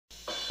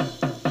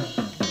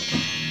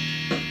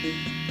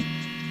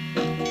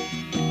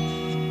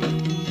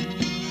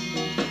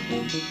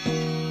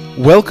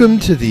Welcome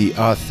to the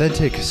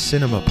Authentic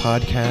Cinema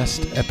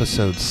Podcast,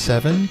 Episode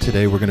 7.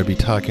 Today we're going to be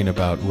talking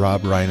about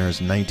Rob Reiner's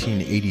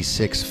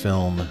 1986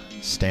 film,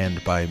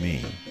 Stand By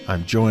Me.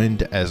 I'm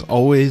joined, as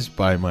always,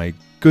 by my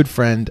good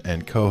friend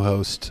and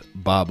co-host,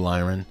 Bob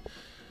Lyren.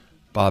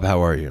 Bob,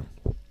 how are you?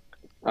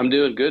 I'm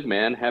doing good,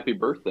 man. Happy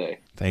birthday.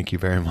 Thank you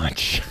very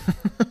much.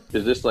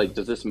 Does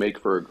this make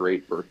for a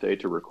great birthday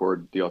to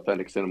record the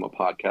Authentic Cinema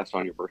Podcast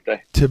on your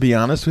birthday? To be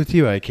honest with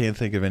you, I can't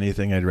think of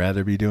anything I'd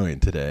rather be doing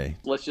today.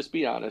 Let's just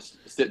be honest.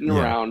 Sitting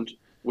around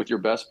with your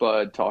best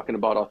bud talking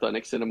about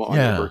Authentic Cinema on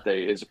your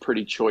birthday is a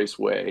pretty choice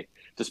way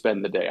to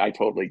spend the day. I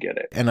totally get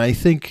it. And I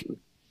think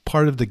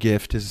part of the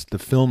gift is the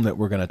film that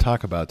we're going to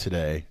talk about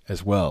today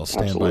as well,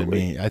 Stand By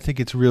Me. I think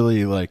it's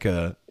really like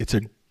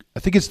I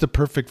think it's the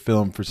perfect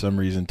film for some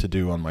reason to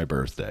do on my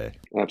birthday.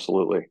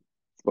 Absolutely.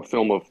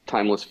 A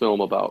timeless film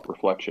about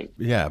reflection.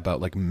 Yeah,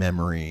 about like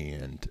memory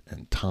and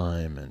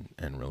time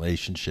and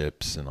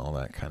relationships and all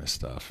that kind of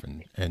stuff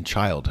and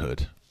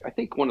childhood. I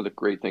think one of the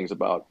great things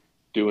about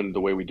doing the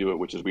way we do it,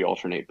 which is we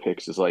alternate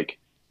picks, is like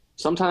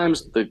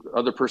sometimes the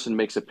other person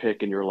makes a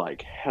pick and you're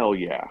like, hell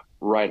yeah,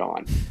 right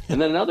on. And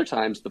then other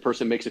times the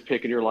person makes a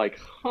pick and you're like,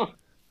 huh,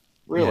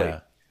 really? Yeah.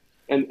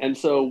 And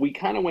so we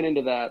kind of went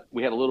into that.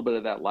 We had a little bit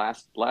of that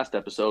last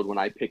episode when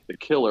I picked The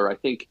Killer. I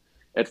think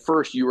at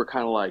first you were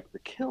kind of like, The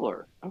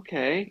Killer,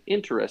 okay,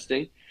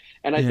 interesting.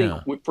 And I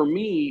think for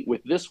me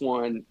with this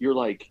one, you're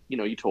like,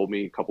 you told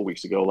me a couple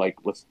weeks ago, like,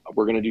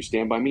 we're gonna do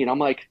Stand By Me, and I'm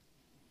like,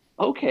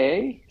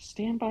 okay,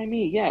 Stand By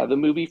Me, yeah, the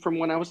movie from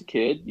when I was a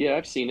kid, yeah,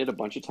 I've seen it a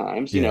bunch of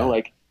times,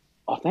 like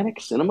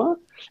authentic cinema.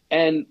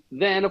 And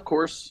then of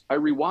course I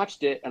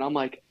rewatched it, and I'm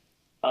like,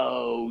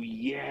 oh,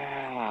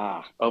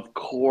 yeah, of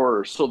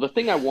course. So the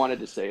thing I wanted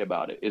to say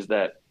about it is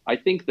that I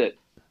think that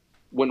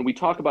when we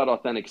talk about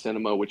authentic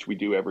cinema, which we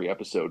do every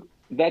episode,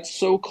 that's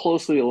so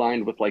closely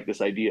aligned with like this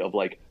idea of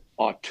like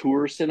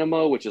auteur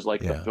cinema, which is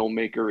like the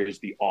filmmaker is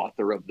the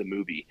author of the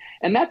movie.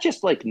 And that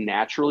just like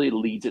naturally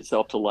leads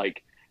itself to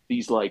like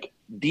these like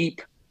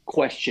deep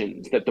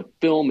questions that the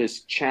film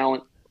is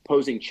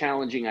posing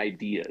challenging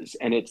ideas.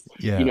 And it's,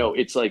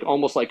 it's like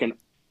almost like an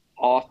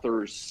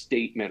author's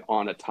statement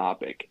on a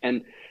topic.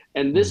 And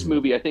this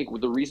movie, I think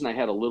the reason I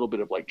had a little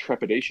bit of like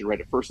trepidation right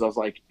at first, I was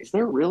like, is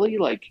there really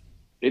like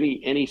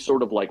any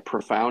sort of like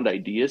profound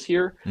ideas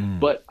here?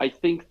 But I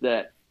think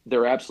that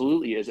there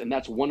absolutely is. And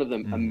that's one of the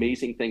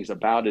amazing things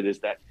about it, is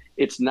that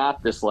it's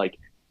not this like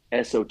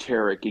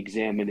esoteric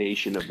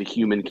examination of the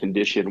human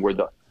condition where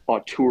the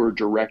auteur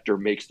director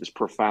makes this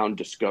profound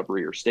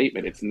discovery or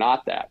statement. It's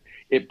not that.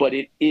 But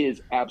it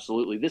is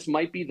absolutely, this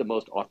might be the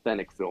most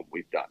authentic film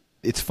we've done.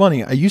 It's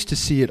funny, I used to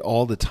see it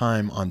all the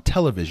time on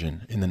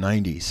television in the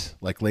 90s,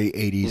 like late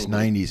 80s,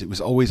 90s. It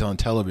was always on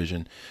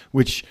television,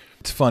 which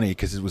it's funny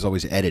because it was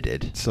always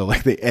edited. So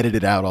like they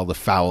edited out all the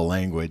foul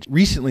language.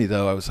 Recently,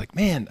 though, I was like,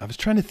 man, I was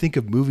trying to think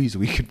of movies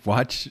we could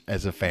watch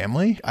as a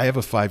family. I have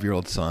a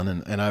 5-year-old son,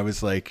 and I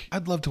was like,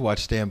 I'd love to watch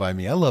Stand By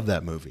Me. I love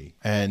that movie.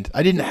 And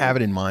I didn't have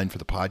it in mind for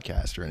the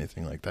podcast or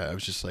anything like that. I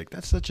was just like,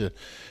 that's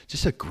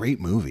just a great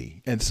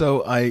movie. And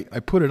so I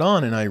put it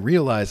on and I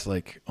realized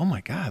like, oh my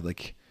God,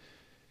 like,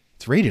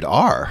 it's rated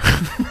R.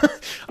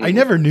 I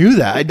never knew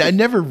that. I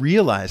never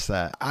realized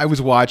that. I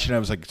was watching, I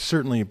was like,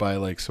 certainly by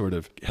like sort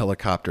of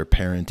helicopter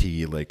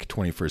parenty, like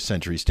 21st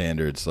century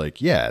standards,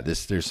 like, yeah,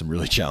 there's some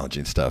really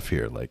challenging stuff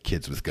here, like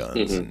kids with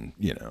guns and,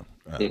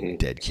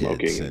 dead kids,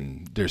 smoking.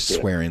 And they're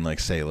swearing like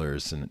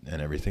sailors and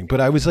everything.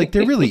 But I was like,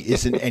 there really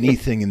isn't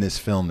anything in this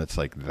film that's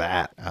like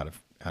that out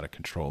of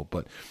control.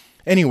 But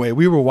anyway,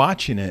 we were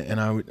watching it, and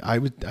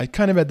I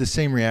kind of had the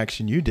same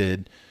reaction you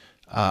did.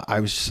 I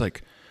was just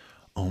like,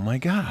 oh my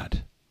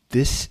God,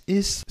 this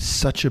is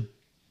such a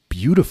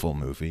beautiful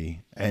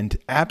movie and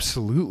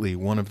absolutely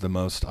one of the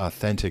most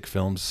authentic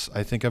films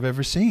I think I've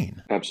ever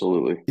seen.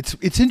 Absolutely.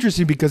 It's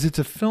interesting because it's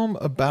a film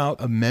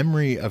about a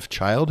memory of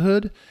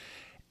childhood,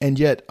 and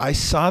yet I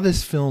saw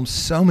this film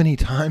so many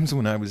times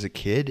when I was a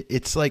kid.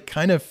 It's like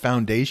kind of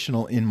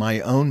foundational in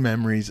my own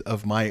memories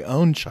of my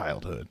own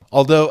childhood.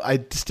 Although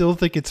I still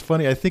think it's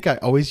funny. I think I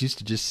always used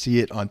to just see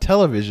it on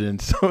television.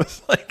 So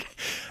it's like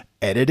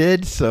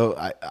edited. So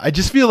I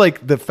just feel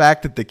like the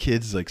fact that the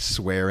kids like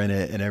swear in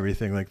it and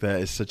everything like that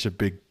is such a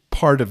big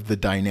part of the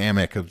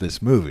dynamic of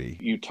this movie.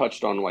 You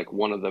touched on like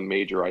one of the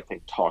major, I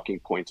think, talking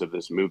points of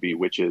this movie,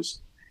 which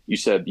is, you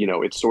said,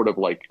 it's sort of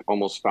like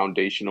almost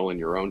foundational in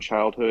your own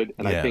childhood.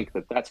 And I think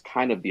that that's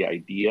kind of the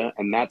idea.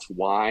 And that's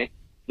why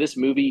this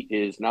movie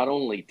is not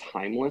only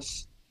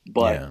timeless,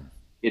 but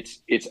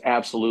it's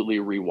absolutely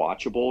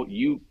rewatchable.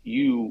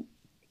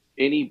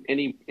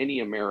 Any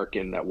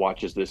American that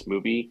watches this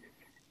movie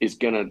is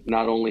going to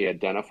not only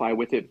identify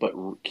with it, but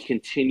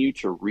continue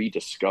to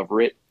rediscover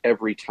it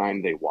every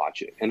time they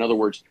watch it. In other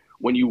words,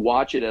 when you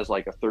watch it as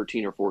like a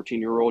 13 or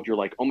 14-year-old, you're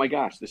like, oh my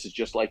gosh, this is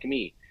just like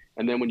me.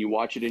 And then when you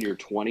watch it in your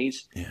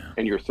 20s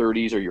and your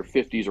 30s or your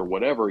 50s or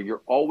whatever,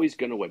 you're always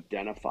going to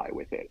identify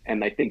with it.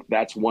 And I think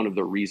that's one of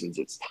the reasons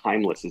it's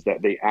timeless, is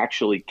that they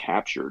actually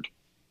captured,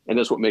 and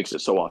that's what makes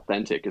it so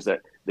authentic, is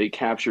that they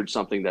captured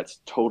something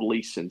that's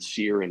totally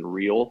sincere and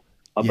real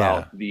Yeah.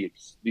 about the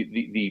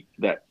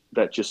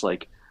that just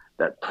like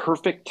that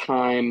perfect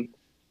time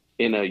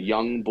in a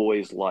young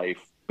boy's life,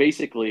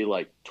 basically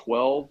like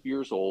 12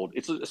 years old.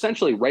 It's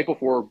essentially right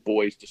before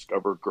boys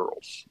discover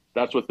girls.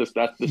 That's this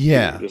period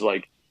Yeah. is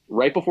like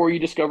right before you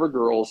discover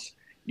girls.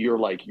 You're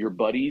like your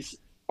buddies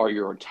are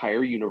your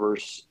entire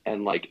universe,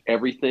 and like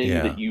everything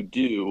that Yeah. you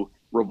do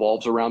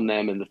revolves around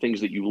them, and the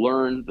things that you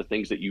learn, the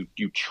things that you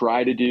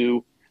try to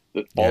do,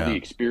 that all the Yeah.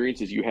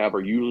 experiences you have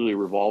are usually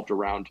revolved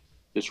around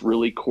this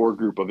really core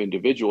group of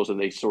individuals, and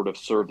they sort of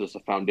serve as a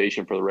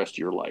foundation for the rest of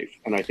your life.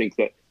 And I think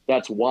that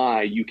that's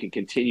why you can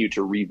continue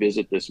to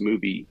revisit this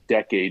movie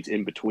decades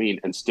in between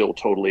and still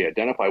totally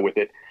identify with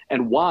it,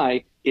 and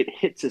why it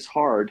hits as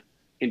hard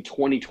in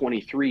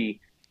 2023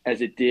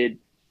 as it did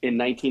in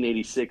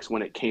 1986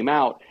 when it came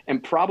out,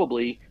 and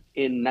probably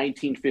in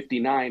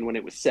 1959 when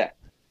it was set.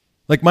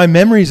 Like my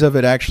memories of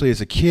it actually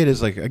as a kid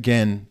is like,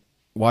 again,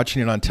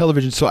 watching it on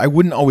television. So I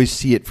wouldn't always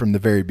see it from the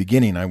very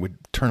beginning. I would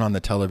turn on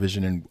the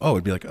television and, oh,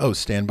 it'd be like, oh,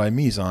 Stand By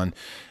Me's on.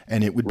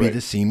 And it would be Right.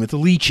 the scene with the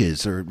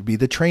leeches, or it would be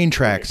the train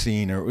track Right.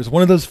 scene, or it was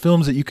one of those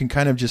films that you can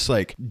kind of just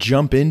like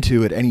jump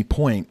into at any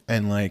point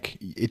and like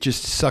it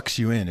just sucks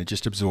you in. It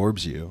just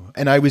absorbs you.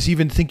 And I was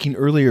even thinking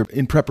earlier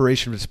in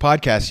preparation for this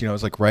podcast, you know, I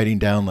was like writing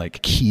down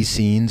like key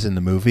scenes in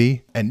the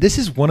movie. And this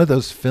is one of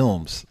those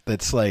films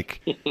that's like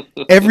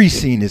every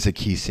scene is a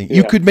key scene.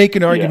 You Yeah. could make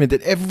an Yeah. argument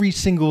that every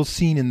single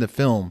scene in the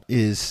film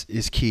is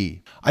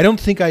key. I don't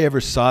think I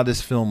ever saw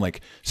this film like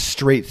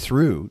straight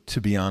through,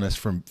 to be honest,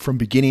 from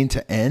beginning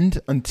to end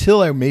until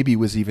I maybe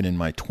was even in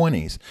my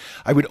 20s.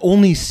 I would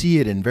only see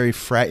it in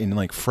in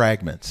like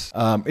fragments.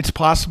 It's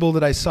possible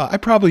that I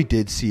probably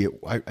did see it.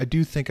 I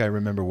do think I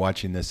remember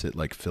watching this at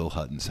like Phil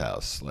Hutton's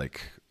house,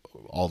 like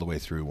all the way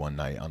through one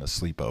night on a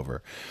sleepover.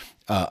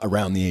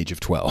 Around the age of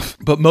 12.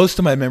 But most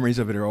of my memories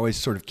of it are always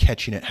sort of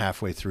catching it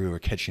halfway through or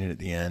catching it at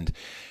the end.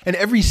 And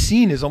every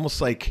scene is almost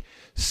like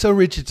so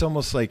rich, it's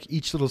almost like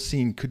each little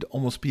scene could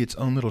almost be its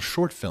own little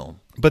short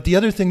film. But the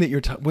other thing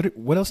that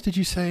what else did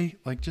you say?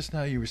 Like just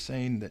now you were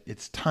saying that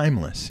it's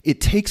timeless. It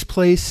takes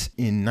place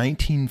in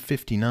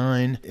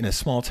 1959 in a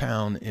small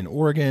town in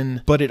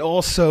Oregon, but it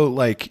also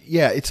like,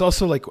 yeah, it's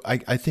also like,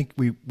 I think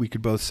we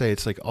could both say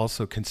it's like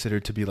also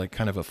considered to be like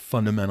kind of a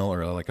fundamental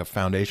or like a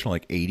foundational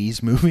like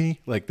 80s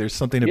movie. Like there's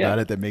something about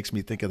Yeah. it that makes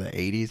me think of the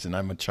 80s, and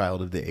I'm a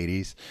child of the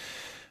 80s.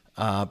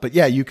 But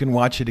yeah, you can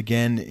watch it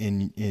again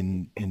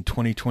in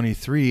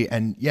 2023,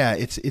 and yeah,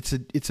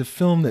 it's a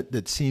film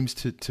that seems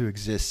to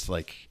exist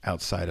like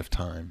outside of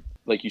time.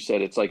 Like you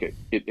said, it's like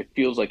it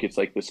feels like it's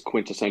like this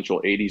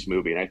quintessential 80s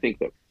movie. And I think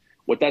that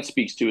what that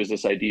speaks to is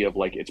this idea of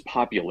like its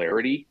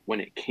popularity when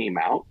it came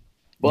out.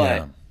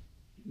 Yeah,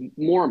 But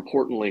more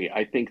importantly,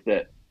 I think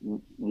that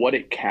what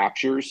it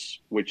captures,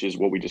 which is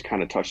what we just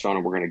kind of touched on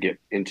and we're going to get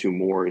into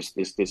more, is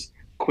this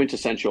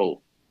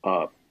quintessential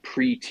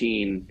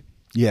preteen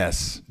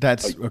yes,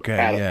 that's okay.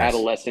 Yes,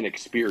 adolescent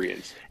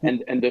experience,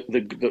 and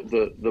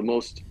the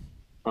most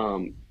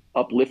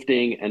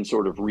uplifting and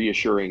sort of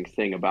reassuring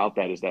thing about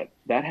that is that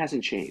that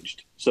hasn't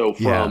changed. So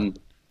yeah,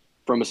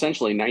 from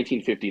essentially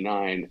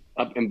 1959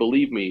 up, and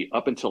believe me,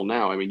 up until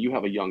now, I mean, you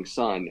have a young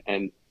son,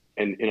 and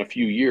in a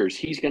few years,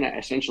 he's going to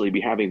essentially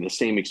be having the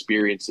same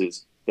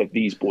experiences that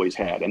these boys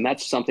had, and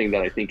that's something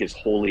that I think is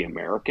wholly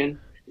American.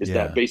 Is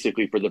that yeah,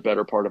 basically for the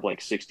better part of like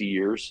 60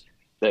 years,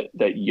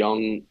 that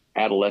young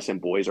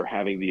adolescent boys are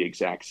having the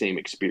exact same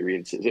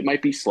experiences. It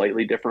might be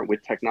slightly different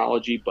with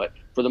technology, but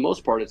for the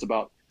most part, it's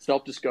about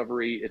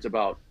self-discovery. It's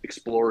about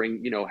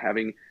exploring, you know,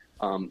 having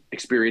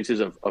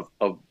experiences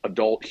of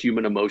adult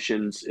human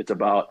emotions. It's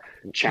about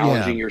yeah.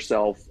 challenging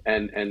yourself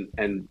and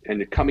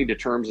coming to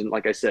terms. And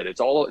like I said, it's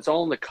all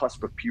on the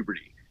cusp of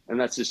puberty, and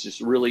that's just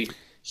really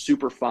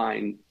super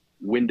fine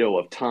window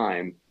of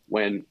time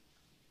when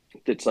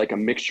it's like a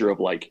mixture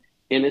of like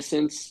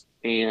innocence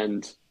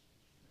and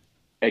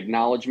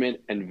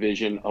acknowledgement and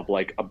vision of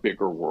like a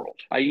bigger world,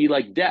 i.e.,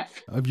 like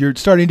death. You're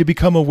starting to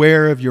become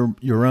aware of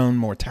your own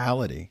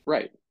mortality.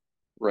 Right,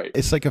 right.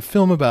 It's like a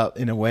film about,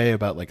 in a way,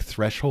 about like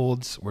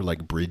thresholds or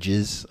like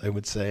bridges, I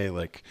would say.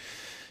 Like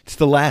it's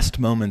the last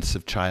moments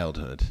of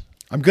childhood.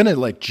 I'm going to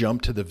like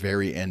jump to the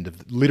very end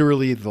of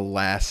literally the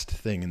last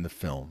thing in the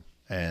film.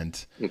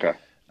 And Okay.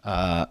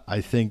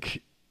 I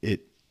think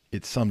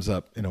it sums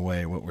up in a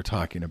way what we're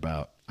talking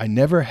about. I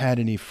never had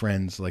any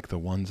friends like the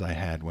ones I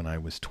had when I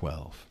was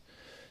 12.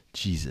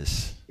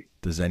 Jesus.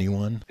 Does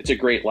anyone? It's a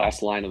great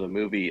last line of the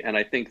movie, and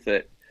I think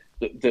that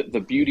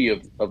the beauty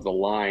of the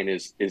line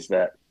is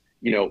that,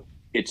 you know,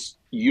 it's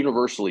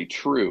universally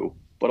true,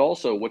 but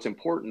also what's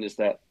important is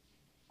that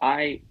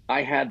I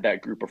had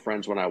that group of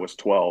friends when I was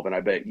 12, and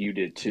I bet you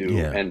did too,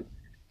 Yeah. and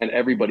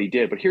everybody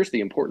did. But here's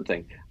the important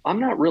thing: I'm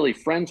not really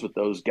friends with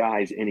those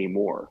guys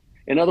anymore.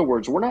 In other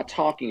words, we're not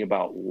talking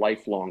about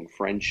lifelong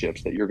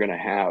friendships that you're going to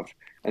have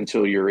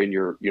until you're in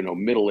your, you know,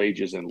 middle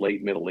ages and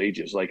late middle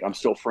ages. Like I'm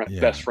still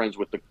Yeah. best friends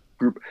with the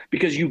group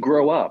because you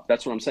grow up.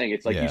 That's what I'm saying.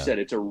 It's like you Yeah. said,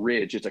 it's a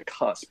ridge, it's a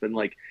cusp, and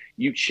like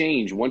you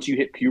change once you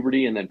hit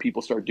puberty, and then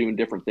people start doing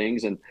different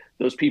things, and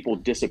those people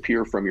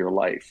disappear from your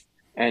life.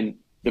 And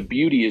the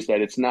beauty is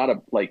that it's not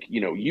a, like, you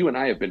know, you and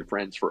I have been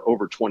friends for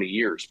over 20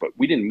 years, but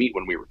we didn't meet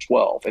when we were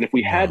 12. And if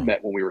we had No.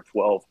 met when we were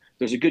 12,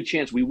 there's a good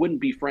chance we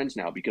wouldn't be friends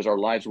now because our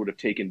lives would have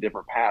taken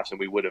different paths and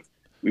we would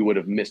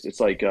have missed.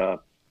 It's like, I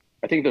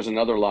think there's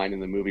another line in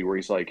the movie where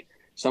he's like,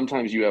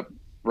 sometimes you have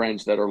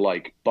friends that are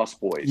like bus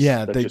boys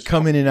Yeah, that they just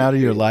come in and out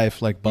of your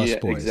life like yeah,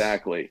 busboys.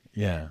 exactly.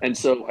 Yeah. And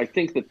so I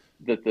think that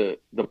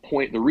the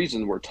point, the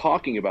reason we're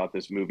talking about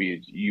this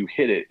movie, you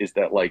hit it, is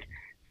that like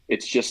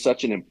it's just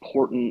such an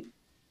important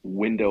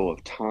window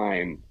of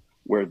time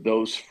where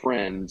those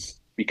friends,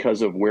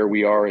 because of where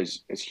we are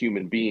as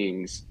human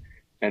beings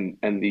and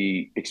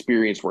the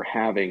experience we're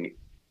having,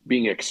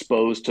 being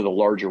exposed to the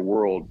larger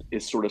world,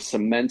 is sort of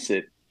cements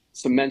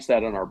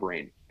that in our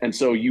brain. And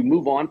so you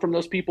move on from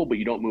those people, but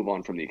you don't move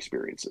on from the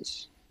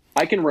experiences.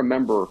 I can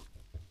remember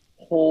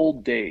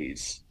whole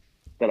days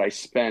that I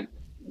spent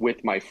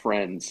with my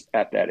friends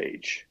at that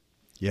age.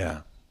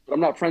 Yeah. But I'm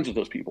not friends with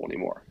those people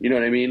anymore. You know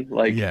what I mean?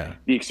 Like Yeah.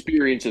 the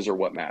experiences are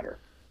what matter.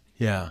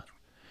 Yeah.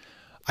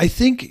 I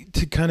think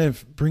to kind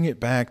of bring it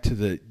back to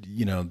the,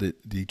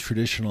 the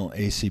traditional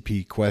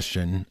ACP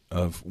question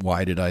of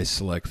why did I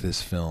select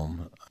this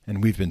film?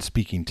 And we've been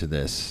speaking to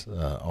this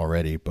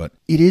already, but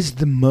it is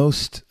the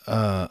most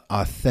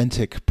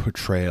authentic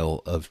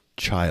portrayal of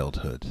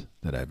childhood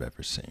that I've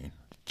ever seen.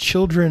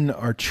 Children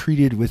are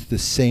treated with the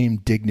same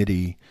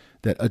dignity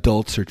that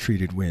adults are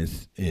treated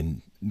with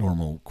in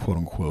normal, quote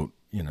unquote,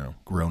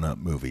 grown-up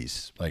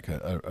movies, like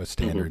a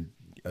standard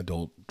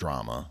adult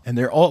drama. And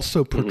they're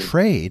also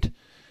portrayed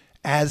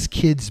as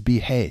kids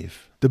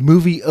behave. The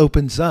movie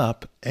opens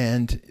up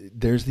and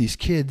there's these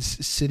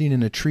kids sitting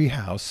in a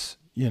treehouse,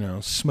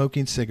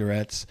 smoking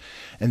cigarettes,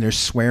 and they're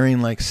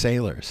swearing like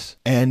sailors.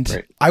 And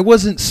Right. I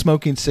wasn't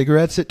smoking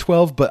cigarettes at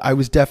 12, but I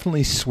was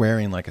definitely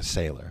swearing like a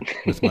sailor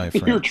with my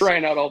friends. You were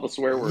trying out all the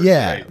swear words.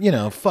 Yeah,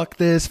 Right? Fuck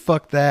this,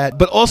 fuck that.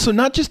 But also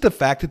not just the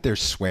fact that they're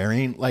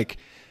swearing, like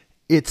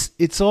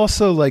it's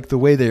also like the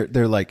way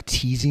they're like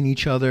teasing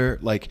each other.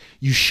 Like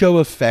you show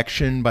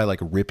affection by like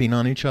ripping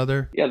on each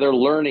other. Yeah, they're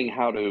learning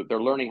how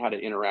to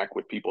interact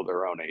with people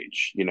their own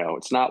age.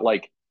 It's not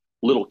like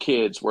little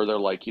kids where they're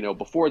like,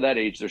 before that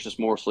age, there's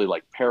just mostly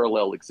like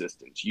parallel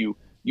existence. You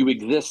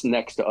exist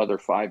next to other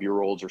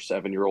 5-year-olds or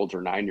 7-year-olds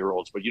or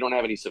 9-year-olds, but you don't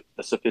have any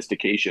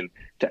sophistication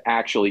to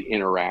actually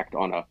interact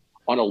on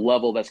a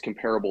level that's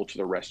comparable to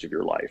the rest of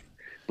your life.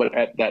 But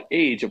at that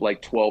age of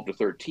like 12 to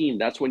 13,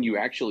 that's when you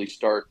actually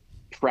start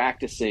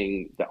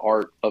practicing the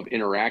art of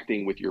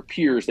interacting with your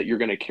peers that you're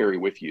going to carry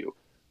with you.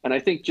 And I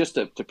think just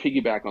to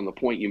piggyback on the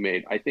point you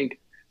made, I think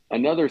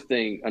another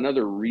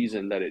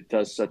reason that it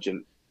does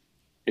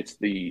it's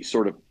the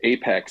sort of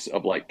apex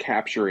of like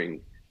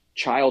capturing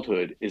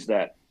childhood, is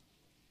that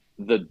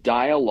the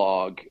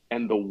dialogue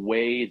and the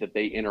way that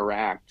they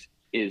interact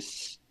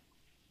it's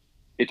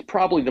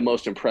probably the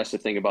most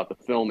impressive thing about the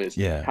film is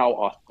how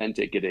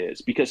authentic it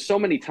is. Because so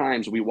many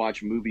times we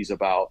watch movies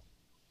about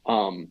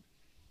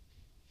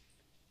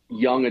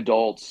young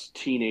adults,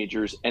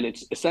 teenagers, and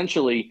it's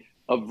essentially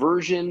a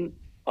version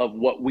of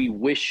what we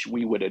wish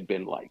we would have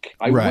been like.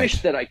 I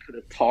wish that I could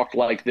have talked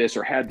like this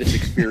or had this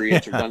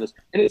experience or done this.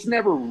 And it's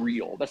never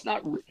real. That's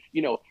not,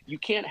 you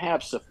can't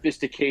have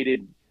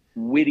sophisticated,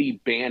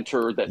 witty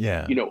banter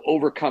that,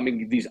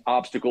 overcoming these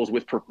obstacles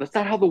that's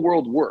not how the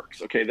world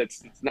works. Okay.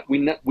 That's not,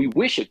 we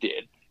wish it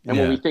did. And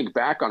when we think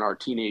back on our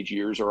teenage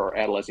years or our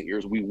adolescent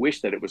years, we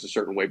wish that it was a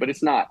certain way, but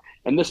it's not.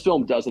 And this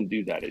film doesn't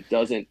do that. It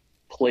doesn't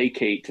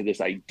placate to this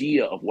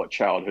idea of what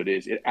childhood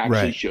is. It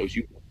actually shows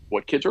you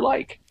what kids are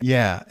like.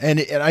 Yeah. And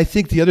I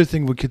think the other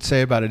thing we could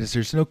say about it is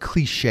there's no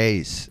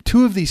cliches.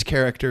 Two of these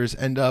characters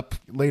end up,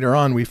 later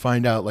on, we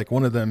find out like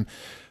one of them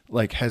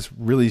like has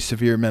really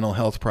severe mental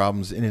health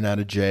problems, in and out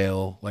of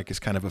jail, like is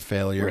kind of a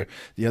failure. Right.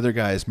 The other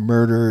guy is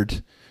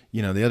murdered.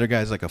 The other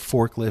guy's like a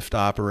forklift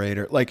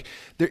operator. Like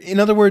in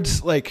other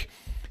words, like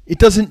it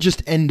doesn't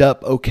just end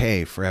up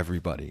okay for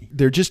everybody.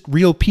 They're just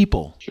real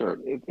people. Sure.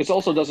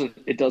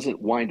 It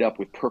doesn't wind up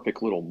with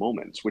perfect little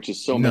moments, which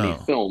is so many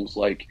films.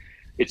 Like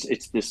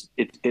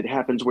it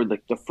happens with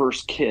like the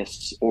first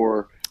kiss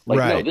or like,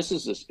 no,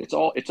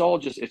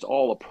 it's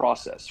all a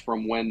process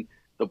from when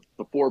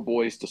the four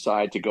boys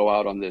decide to go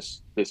out on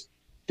this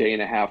day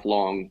and a half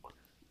long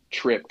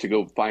trip to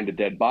go find a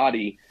dead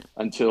body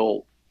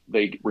until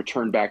they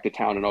return back to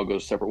town and all go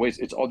separate ways.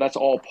 It's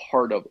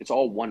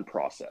all one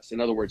process. In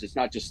other words, it's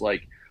not just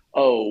like,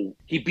 oh,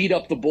 he beat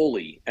up the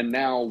bully and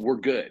now we're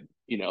good.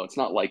 It's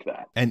not like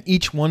that. And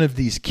each one of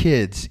these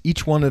kids,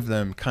 each one of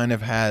them kind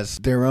of has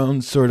their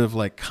own sort of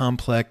like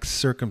complex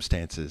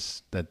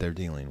circumstances that they're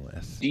dealing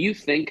with. Do you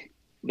think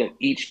that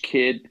each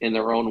kid in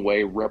their own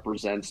way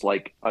represents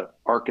like an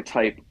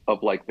archetype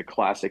of like the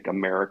classic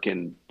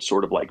American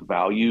sort of like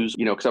values?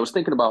 Because I was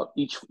thinking about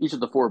each of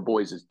the four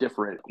boys is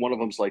different. One of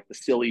them's like the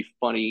silly,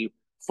 funny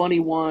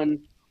one.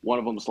 One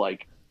of them's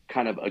like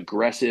kind of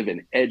aggressive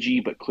and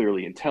edgy, but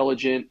clearly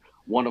intelligent.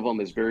 One of them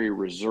is very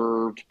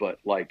reserved, but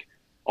like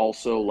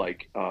also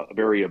like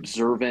very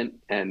observant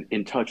and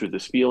in touch with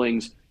his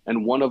feelings.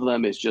 And one of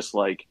them is just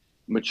like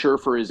mature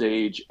for his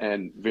age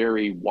and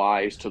very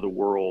wise to the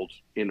world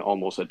in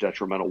almost a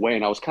detrimental way.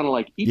 And I was kind of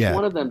like, each Yeah.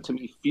 one of them to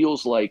me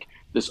feels like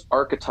this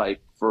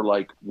archetype for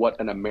like what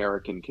an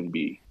American can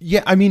be.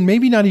 Yeah, I mean,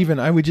 maybe not even,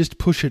 I would just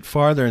push it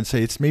farther and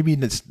say it's maybe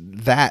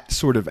that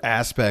sort of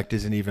aspect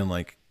isn't even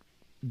like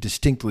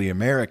distinctly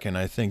American.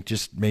 I think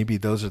just maybe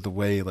those are the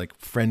way like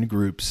friend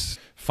groups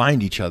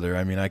find each other.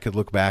 I mean, I could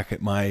look back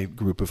at my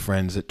group of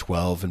friends at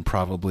 12 and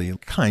probably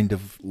kind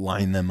of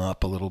line them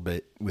up a little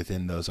bit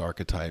within those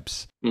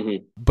archetypes.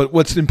 Mm-hmm. But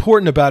what's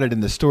important about it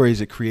in the story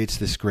is it creates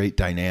this great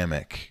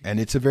dynamic, and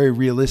it's a very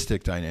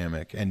realistic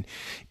dynamic. And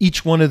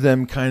each one of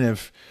them kind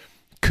of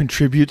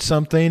contribute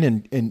something,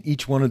 and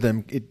each one of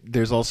them,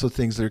 there's also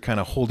things that are kind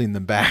of holding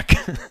them back,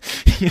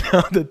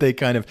 that they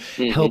kind of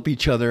help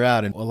each other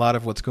out. And a lot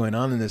of what's going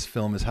on in this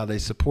film is how they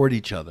support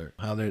each other,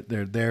 how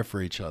they're there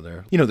for each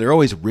other. They're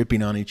always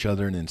ripping on each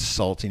other and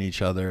insulting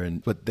each other,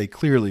 but they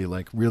clearly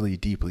like really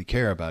deeply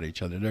care about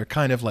each other. They're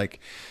kind of like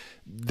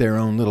their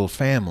own little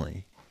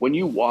family. When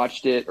you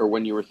watched it, or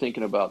when you were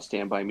thinking about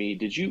Stand By Me,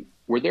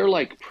 were there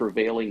like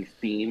prevailing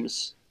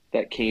themes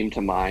that came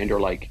to mind,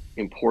 or like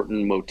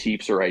important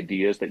motifs or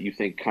ideas that you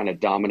think kind of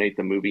dominate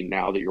the movie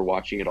now that you're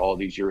watching it all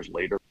these years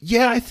later?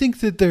 Yeah, I think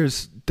that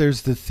there's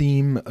the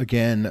theme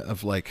again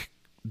of like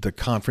the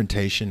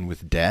confrontation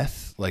with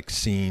death, like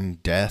seeing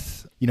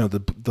death.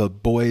 The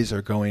boys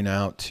are going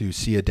out to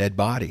see a dead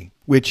body,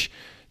 which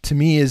to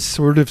me is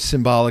sort of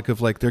symbolic of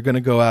like they're going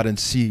to go out and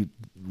see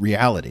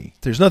reality.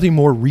 There's nothing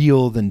more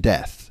real than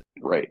death.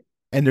 Right.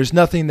 And there's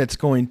nothing that's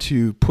going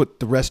to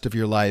put the rest of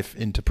your life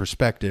into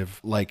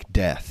perspective like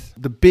death.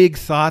 The big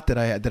thought that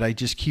I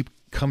just keep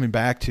coming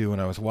back to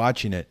when I was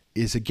watching it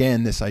is,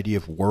 again, this idea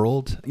of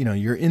world.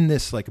 You're in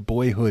this like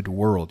boyhood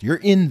world. You're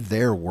in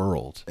their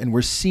world. And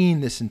we're seeing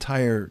this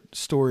entire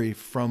story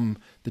from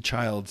the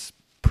child's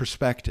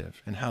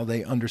perspective and how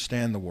they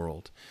understand the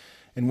world.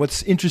 And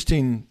what's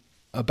interesting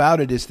about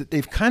it is that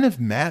they've kind of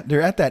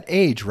they're at that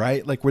age,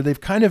 right? Like where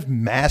they've kind of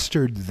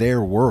mastered their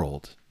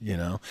world.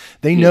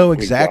 They know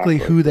exactly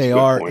who they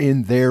are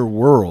in their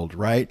world,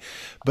 right?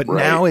 But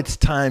now it's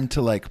time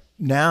to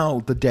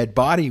now the dead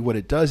body, what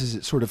it does is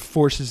it sort of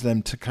forces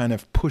them to kind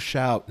of push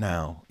out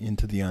now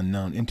into the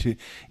unknown,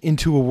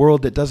 into a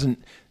world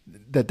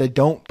that they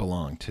don't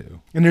belong to.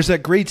 And there's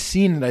that great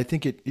scene that I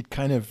think it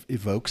kind of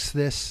evokes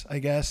this, I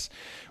guess,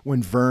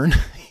 when Vern,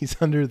 he's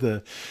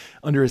under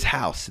his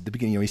house at the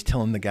beginning. He's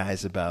telling the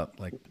guys about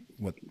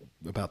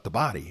about the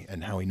body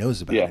and how he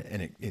knows about it.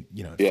 And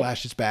it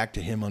flashes back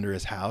to him under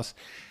his house.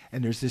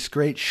 And there's this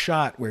great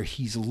shot where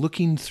he's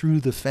looking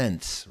through the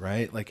fence,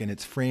 right? And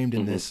it's framed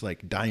in this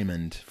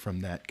diamond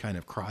from that kind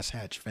of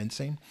crosshatch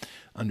fencing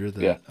under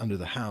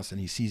the house. And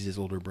he sees his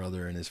older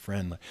brother and his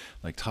friend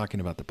like talking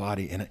about the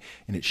body, and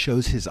it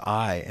shows his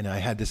eye. And I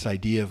had this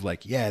idea of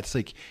it's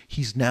like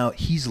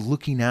he's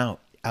looking out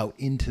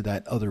into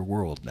that other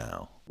world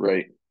now.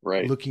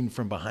 Right. Looking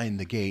from behind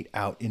the gate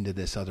out into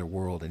this other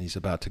world, and he's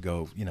about to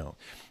go,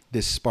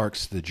 this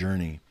sparks the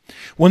journey.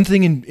 One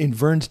thing in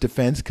Vern's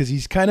defense, because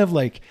he's kind of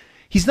like,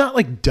 he's not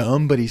like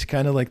dumb, but he's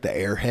kind of like the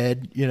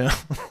airhead, Yeah,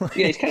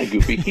 he's kind of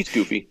goofy. He's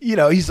goofy.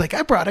 He's like,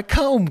 I brought a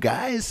comb,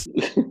 guys.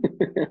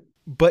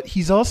 But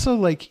he's also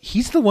like,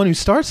 he's the one who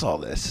starts all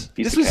this.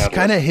 This was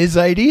kind of his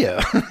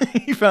idea.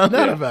 He found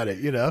out about it,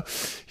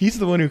 He's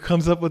the one who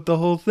comes up with the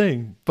whole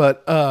thing.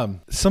 But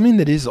something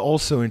that is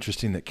also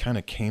interesting that kind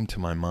of came to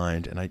my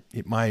mind, and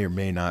it might or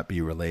may not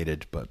be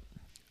related, but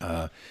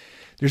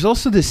there's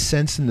also this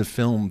sense in the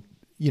film,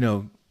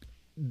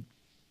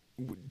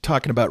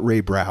 talking about Ray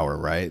Brower,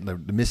 right? The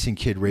missing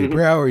kid, Ray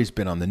Brower. He's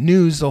been on the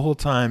news the whole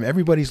time.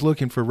 Everybody's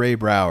looking for Ray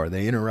Brower.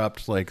 They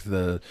interrupt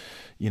the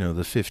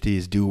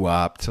 50s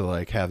doo-wop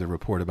to have the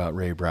report about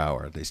Ray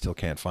Brower. They still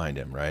can't find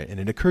him, right? And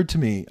it occurred to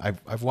me,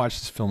 I've watched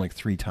this film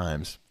 3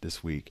 times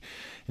this week,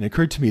 and it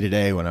occurred to me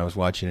today when I was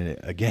watching it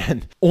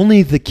again,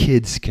 only the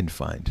kids can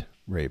find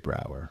Ray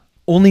Brower.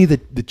 Only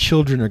the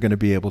children are going to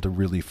be able to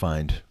really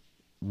find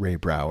Ray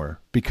Brower,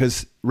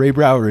 because Ray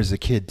Brower is a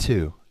kid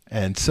too.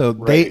 And so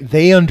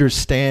they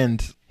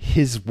understand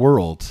his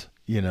world,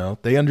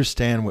 they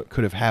understand what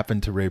could have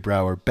happened to Ray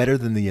Brower better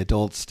than the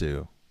adults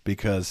do,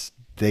 because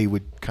they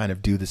would kind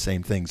of do the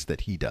same things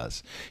that he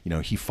does.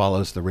 He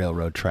follows the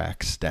railroad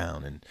tracks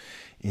down and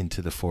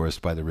into the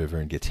forest by the river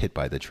and gets hit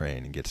by the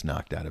train and gets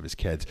knocked out of his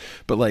kids.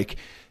 But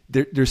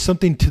there's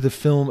something to the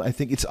film. I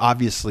think it's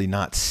obviously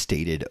not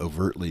stated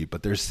overtly,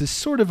 but there's this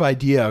sort of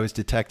idea I was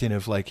detecting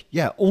of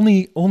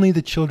only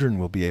the children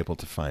will be able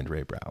to find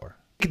Ray Brower.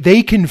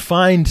 They can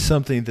find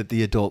something that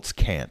the adults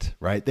can't,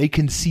 right? They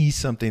can see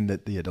something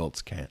that the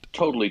adults can't.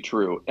 Totally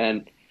true.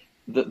 And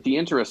the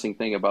interesting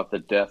thing about the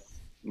death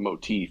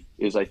motif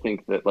is, I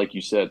think that, like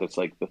you said, that's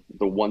like the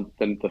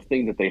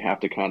thing that they have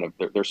to kind of,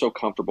 they're so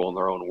comfortable in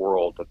their own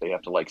world that they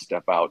have to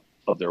step out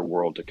of their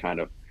world to kind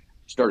of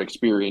start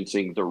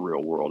experiencing the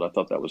real world. I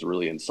thought that was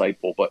really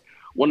insightful. But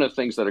one of the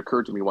things that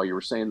occurred to me while you were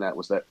saying that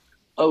was that,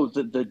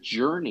 the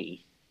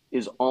journey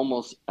is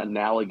almost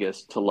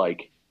analogous to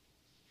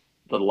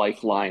the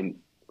lifeline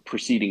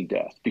preceding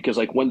death, because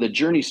like when the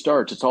journey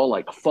starts, it's all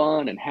like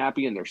fun and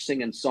happy and they're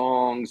singing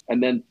songs,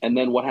 and then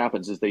what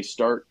happens is they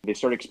start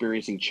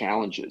experiencing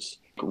challenges,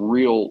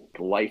 real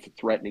life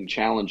threatening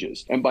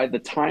challenges, and by the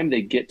time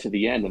they get to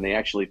the end and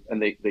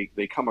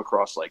they come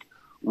across like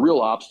real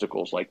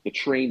obstacles, like the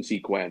train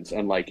sequence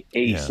and like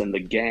Ace and the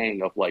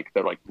gang of like,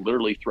 they're like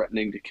literally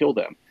threatening to kill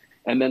them,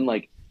 and then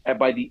like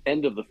by the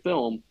end of the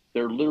film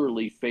they're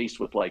literally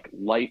faced with like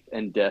life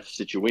and death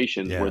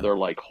situations where they're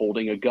like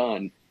holding a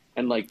gun.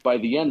 And like by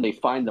the end, they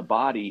find the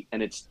body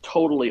and it's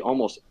totally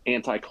almost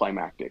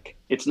anticlimactic.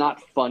 It's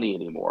not funny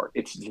anymore.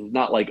 It's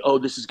not like, oh,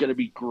 this is going to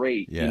be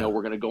great. You know,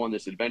 we're going to go on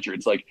this adventure.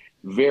 It's like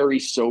very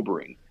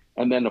sobering.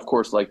 And then, of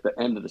course, like the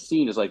end of the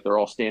scene is like they're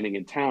all standing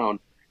in town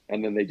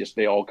and then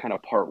they all kind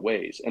of part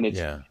ways. And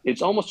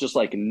it's almost just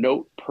like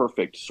note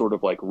perfect sort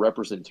of like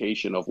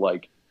representation of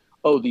like,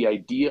 oh, the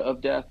idea of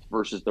death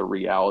versus the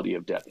reality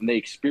of death. And they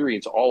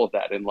experience all of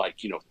that in like,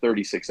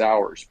 36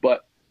 hours.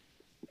 But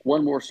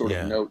one more sort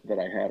of note that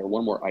I had, or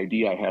one more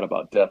idea I had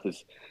about death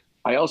is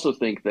I also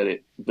think that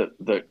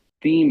the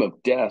theme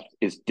of death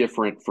is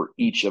different for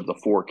each of the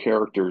four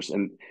characters,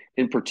 and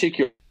in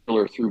particular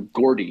through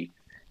Gordy,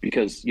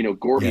 because,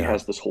 Gordy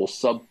has this whole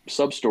sub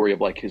story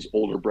of like his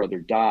older brother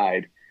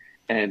died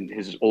and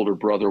his older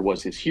brother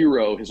was his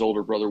hero. His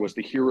older brother was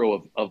the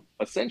hero of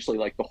essentially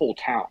like the whole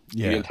town.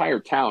 The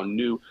entire town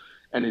knew,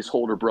 and his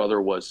older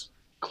brother was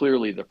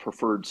clearly the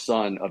preferred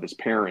son of his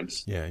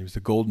parents. Yeah, he was the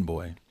golden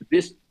boy.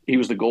 He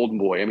was the golden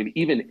boy. I mean,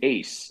 even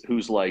Ace,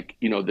 who's like,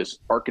 this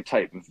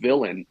archetype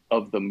villain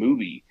of the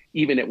movie,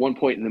 even at one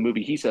point in the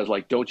movie, he says,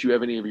 like, don't you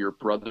have any of your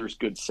brother's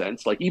good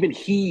sense? Like, even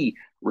he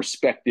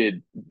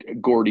respected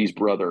Gordy's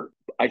brother.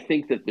 I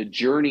think that the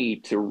journey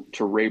to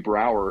Ray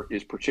Brower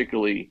is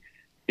particularly,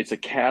 it's a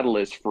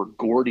catalyst for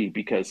Gordy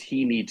because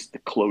he needs the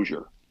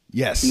closure.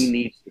 Yes. He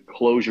needs the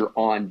closure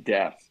on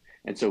death.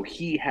 And so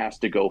he has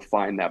to go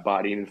find that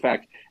body. And in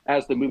fact,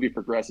 as the movie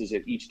progresses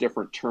at each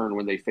different turn,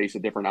 when they face a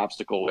different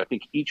obstacle, I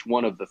think each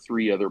one of the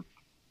three other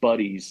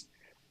buddies,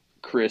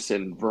 Chris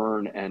and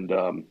Vern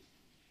and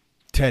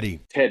Teddy,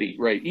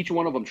 right? Each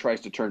one of them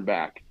tries to turn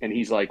back. And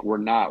he's like, we're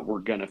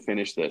going to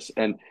finish this.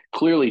 And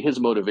clearly his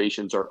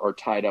motivations are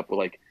tied up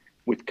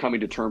with coming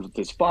to terms with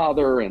his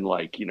father and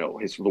like,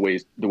 the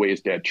way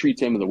his dad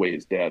treats him and the way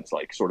his dad's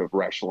like sort of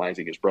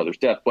rationalizing his brother's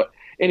death. But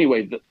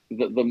anyway,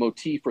 the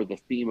motif or the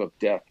theme of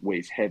death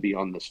weighs heavy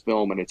on this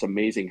film. And it's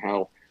amazing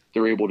how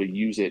they're able to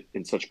use it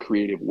in such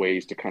creative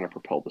ways to kind of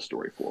propel the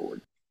story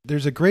forward.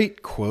 There's a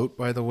great quote,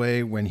 by the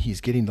way, when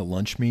he's getting the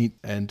lunch meat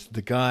and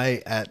the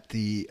guy at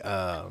the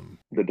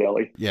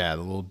deli. Yeah,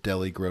 the little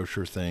deli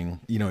grocer thing.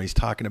 He's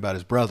talking about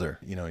his brother.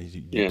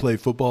 You play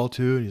football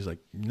too? And he's like,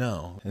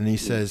 no. And he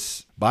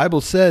says,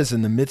 Bible says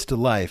in the midst of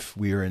life,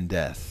 we are in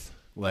death.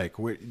 Like,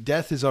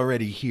 death is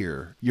already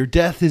here. Your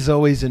death is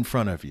always in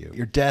front of you.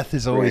 Your death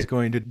is always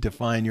going to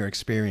define your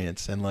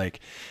experience. And like,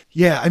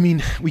 I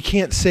mean, we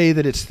can't say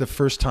that it's the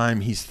first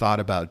time he's thought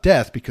about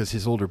death because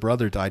his older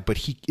brother died,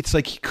 but it's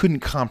like he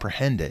couldn't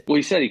comprehend it. Well,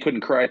 he said he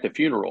couldn't cry at the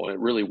funeral, and it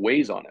really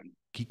weighs on him.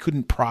 He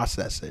couldn't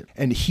process it.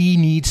 And he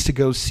needs to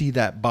go see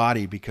that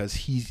body because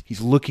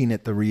he's looking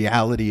at the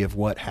reality of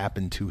what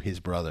happened to his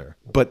brother.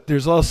 But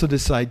there's also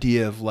this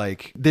idea of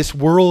like this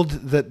world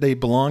that they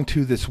belong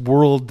to, this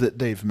world that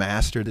they've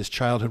mastered, this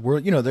childhood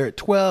world. They're at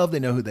 12, they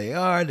know who they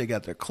are, they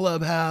got their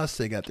clubhouse,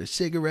 they got their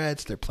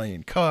cigarettes, they're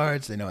playing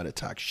cards, they know how to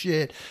talk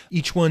shit.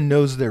 Each one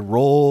knows their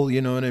role,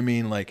 you know what I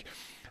mean? Like,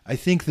 I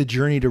think the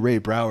journey to Ray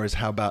Brower is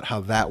how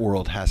that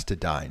world has to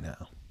die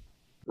now.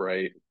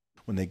 Right.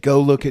 When they go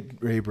look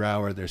at Ray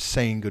Brower, they're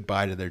saying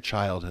goodbye to their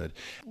childhood.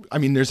 I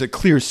mean, there's a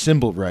clear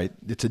symbol, right?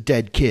 It's a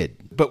dead kid.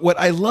 But what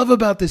I love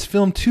about this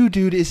film too,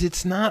 dude, is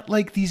it's not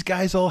like these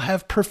guys all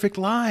have perfect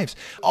lives.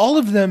 All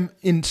of them,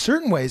 in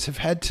certain ways, have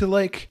had to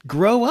like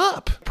grow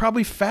up,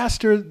 probably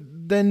faster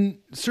than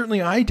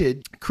certainly I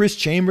did. Chris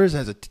Chambers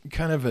has a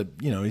kind of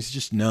he's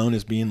just known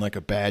as being like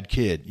a bad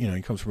kid.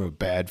 He comes from a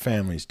bad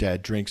family. His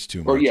dad drinks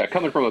too much. Or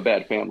coming from a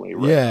bad family.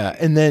 Right? Yeah.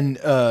 And then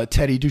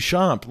Teddy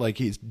Duchamp, like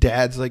his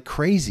dad's like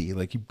crazy.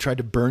 Like he tried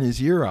to burn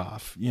his ear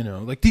off,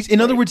 like these,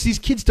 in other words, these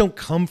kids don't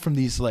come from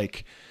these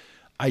like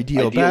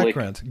ideal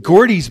backgrounds.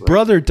 Gordy's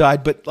brother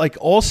died, but like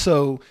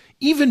also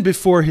even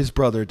before his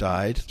brother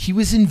died, he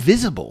was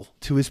invisible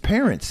to his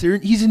parents.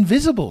 He's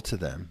invisible to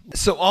them.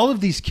 So all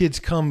of these kids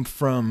come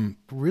from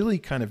really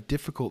kind of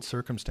difficult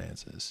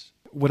circumstances.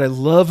 What I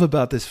love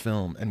about this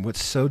film and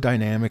what's so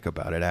dynamic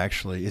about it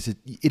actually is it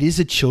is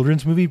a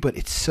children's movie, but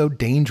it's so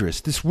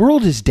dangerous. This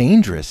world is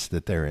dangerous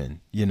that they're in,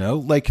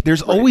 like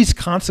there's always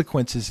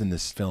consequences in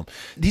this film.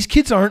 These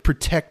kids aren't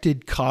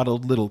protected,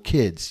 coddled little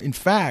kids. In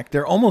fact,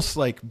 they're almost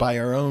like by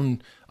our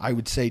own, I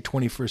would say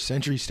 21st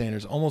century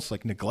standards, almost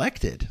like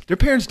neglected. Their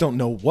parents don't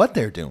know what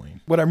they're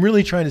doing. What I'm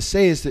really trying to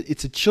say is that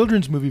it's a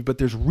children's movie, but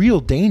there's real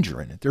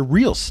danger in it. There are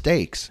real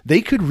stakes.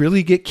 They could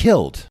really get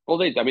killed. Well,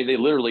 they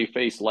literally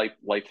face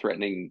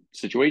life-threatening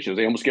situations.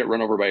 They almost get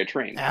run over by a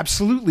train.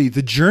 Absolutely.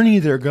 The journey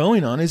they're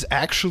going on is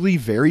actually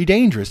very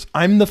dangerous.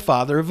 I'm the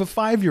father of a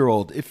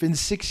 5-year-old. If in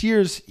 6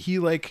 years he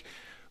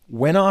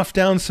went off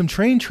down some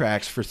train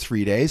tracks for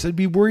 3 days, I'd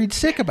be worried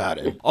sick about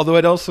him. Although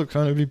I'd also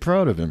kind of be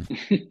proud of him.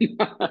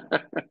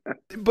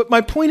 But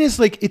my point is,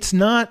 like, it's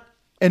not,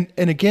 and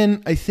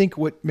again, I think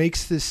what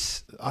makes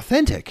this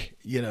authentic,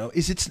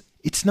 is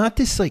it's not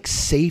this like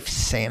safe,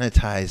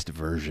 sanitized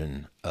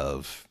version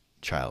of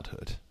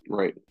childhood.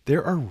 Right.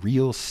 There are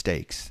real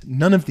stakes.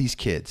 None of these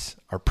kids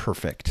are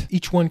perfect.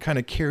 Each one kind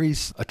of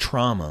carries a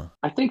trauma.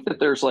 I think that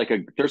there's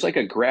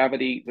a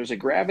gravity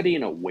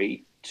and a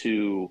weight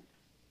to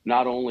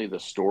not only the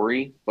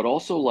story, but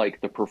also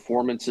like the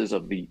performances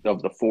of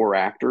the 4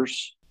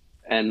 actors.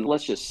 And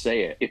let's just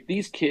say it. If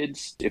these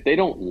kids, if they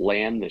don't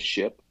land the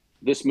ship,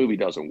 this movie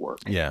doesn't work.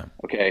 Yeah.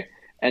 Okay.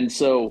 And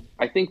so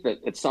I think that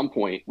at some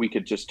point we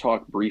could just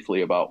talk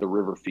briefly about the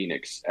River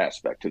Phoenix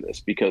aspect to this,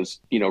 because,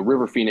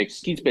 River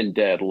Phoenix, he's been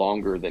dead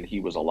longer than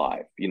he was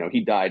alive. He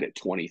died at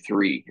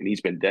 23 and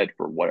he's been dead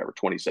for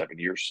 27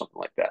 years, something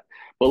like that.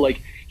 But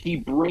like, he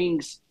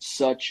brings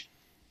such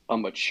a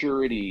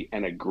maturity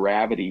and a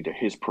gravity to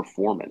his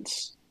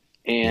performance.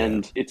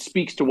 And it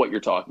speaks to what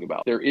you're talking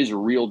about. There is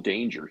real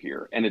danger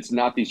here. And it's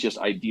not these just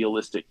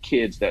idealistic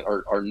kids that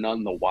are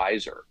none the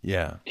wiser.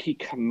 Yeah. He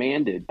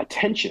commanded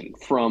attention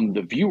from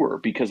the viewer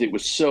because it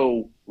was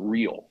so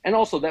real. And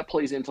also that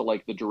plays into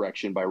like the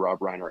direction by Rob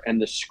Reiner and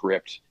the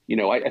script.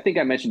 I think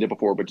I mentioned it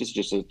before, but just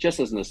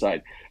as an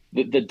aside,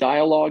 the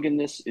dialogue in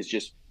this is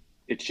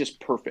it's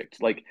just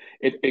perfect. Like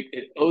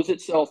it owes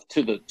itself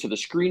to the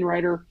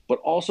screenwriter, but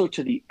also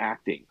to the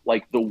acting,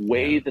 like the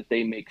way that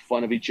they make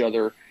fun of each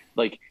other.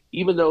 Like,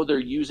 even though they're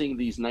using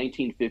these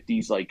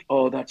 1950s, like,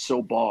 oh, that's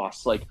so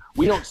boss. Like,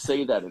 we don't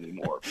say that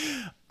anymore.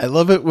 I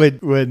love it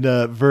when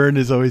Vern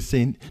is always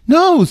saying,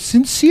 no,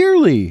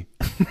 sincerely.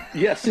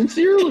 Yeah,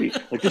 sincerely.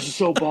 Like, this is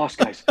so boss,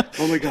 guys.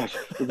 Oh my gosh,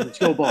 it's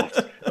so boss.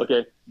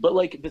 Okay. But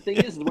like, the thing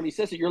is, when he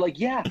says it, you're like,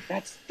 yeah,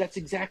 that's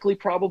exactly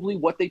probably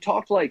what they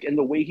talked like. And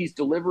the way he's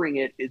delivering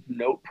it is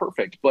note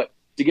perfect. But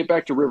to get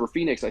back to River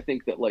Phoenix, I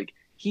think that like,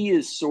 he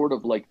is sort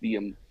of like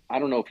I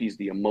don't know if he's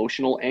the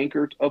emotional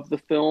anchor of the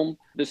film.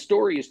 The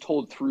story is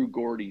told through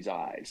Gordy's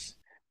eyes,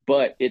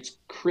 but it's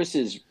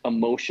Chris's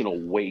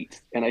emotional weight.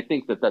 And I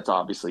think that that's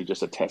obviously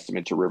just a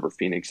testament to River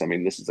Phoenix. I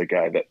mean, this is a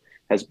guy that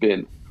has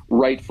been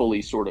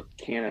rightfully sort of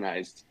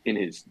canonized in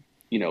his,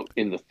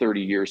 in the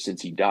 30 years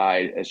since he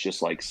died as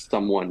just like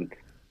someone,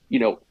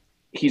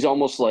 he's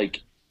almost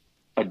like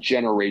a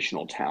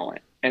generational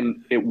talent.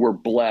 And we're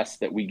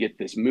blessed that we get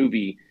this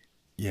movie.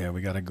 Yeah,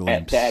 we got a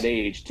glimpse at that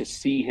age to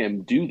see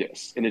him do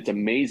this. And it's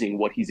amazing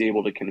what he's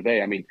able to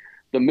convey. I mean,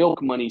 the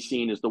milk money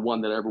scene is the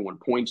one that everyone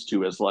points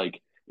to as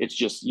like, it's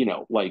just,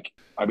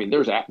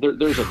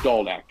 there's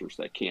adult actors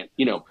that can't,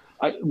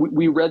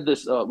 we read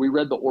this, we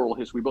read the oral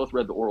history. We both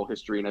read the oral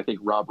history. And I think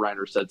Rob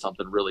Reiner said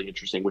something really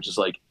interesting, which is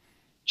like,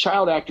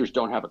 child actors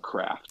don't have a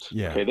craft.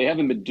 Yeah. Okay. They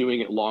haven't been doing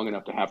it long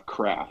enough to have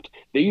craft.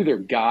 They either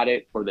got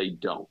it or they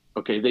don't.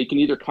 Okay. They can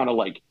either kind of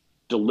like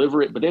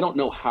deliver it, but they don't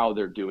know how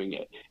they're doing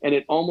it. And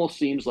it almost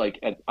seems like,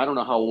 I don't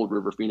know how old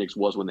River Phoenix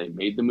was when they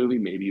made the movie.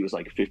 Maybe he was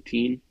like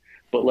 15,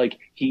 but like,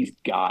 he's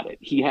got it.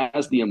 He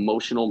has the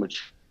emotional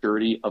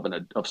maturity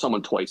of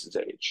someone twice his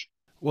age.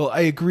 Well,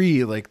 I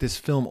agree. Like, this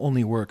film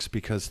only works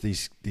because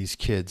these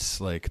kids,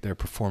 like, their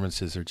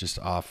performances are just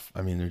off.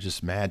 I mean, they're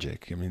just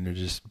magic. I mean, they're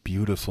just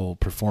beautiful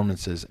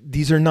performances.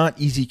 These are not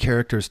easy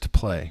characters to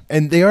play,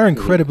 and they are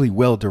incredibly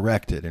well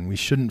directed, and we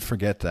shouldn't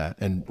forget that.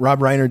 And Rob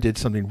Reiner did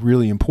something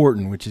really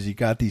important, which is he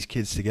got these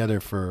kids together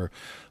for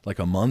like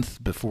a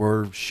month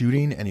before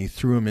shooting, and he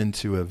threw them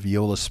into a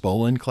Viola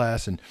Spolin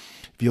class. And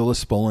Viola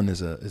Spolin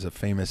is a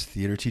famous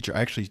theater teacher.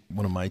 Actually,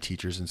 one of my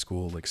teachers in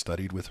school like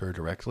studied with her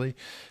directly,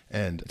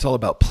 and it's all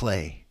about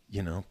play,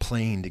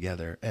 playing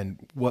together. And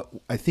what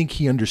I think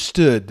he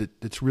understood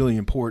that's really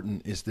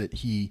important is that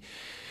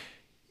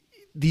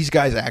these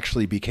guys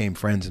actually became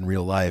friends in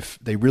real life.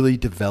 They really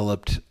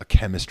developed a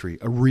chemistry,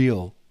 a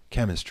real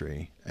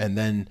chemistry, and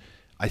then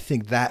I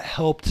think that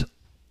helped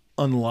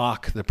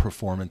unlock the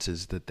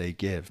performances that they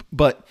give.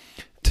 But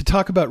to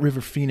talk about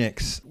River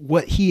Phoenix,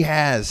 what he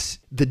has,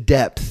 the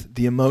depth,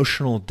 the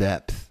emotional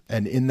depth,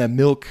 and in the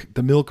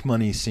milk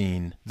money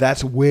scene,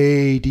 that's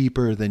way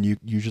deeper than you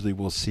usually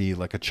will see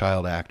like a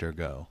child actor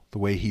go. The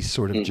way he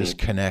sort of just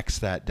connects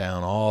that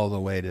down all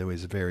the way to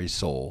his very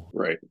soul.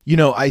 Right.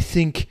 I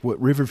think what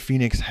River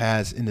Phoenix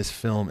has in this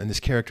film, and this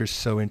character is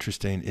so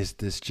interesting, is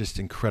this just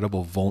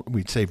incredible,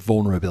 we'd say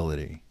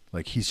vulnerability.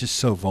 Like, he's just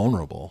so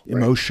vulnerable,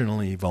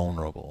 emotionally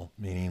vulnerable,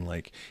 meaning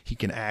like he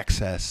can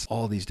access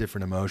all these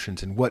different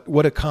emotions. And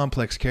what a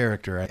complex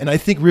character. And I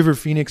think River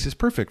Phoenix is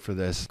perfect for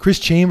this. Chris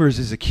Chambers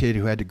is a kid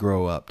who had to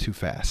grow up too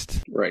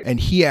fast. Right.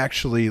 And he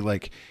actually,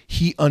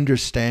 he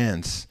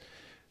understands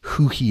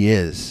who he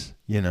is,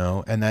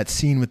 and that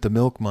scene with the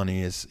milk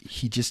money is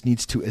he just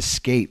needs to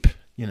escape.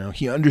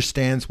 He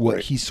understands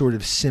what he sort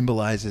of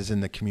symbolizes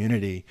in the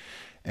community.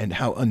 and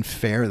how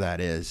unfair that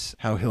is,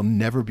 how he'll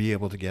never be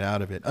able to get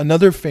out of it.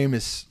 Another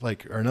famous,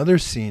 or another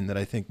scene that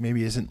I think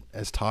maybe isn't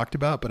as talked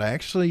about, but I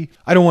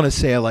don't want to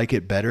say I like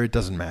it better. It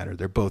doesn't matter.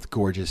 They're both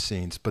gorgeous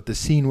scenes. But the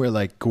scene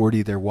where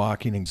Gordy, they're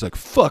walking and he's like,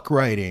 fuck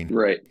writing.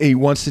 Right. And he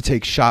wants to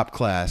take shop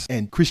class.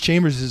 And Chris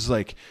Chambers is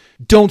like,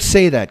 don't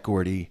say that,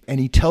 Gordy. And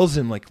he tells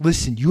him,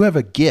 listen, you have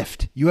a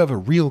gift. You have a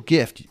real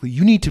gift.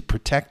 You need to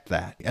protect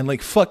that.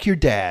 And fuck your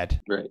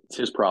dad. Right. It's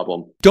his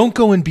problem. Don't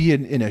go and be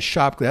in a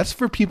shop class. That's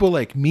for people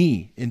like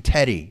me and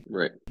Teddy.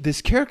 Right.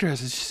 This character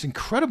has this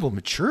incredible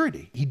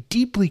maturity. He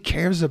deeply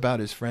cares about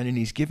his friend and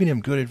he's giving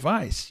him good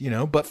advice,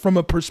 but from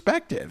a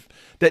perspective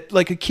that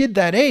a kid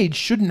that age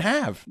shouldn't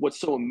have. What's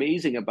so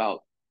amazing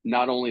about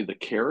not only the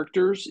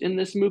characters in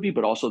this movie,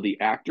 but also the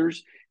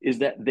actors, is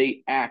that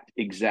they act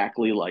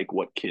exactly like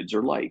what kids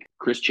are like.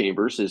 Chris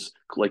Chambers is,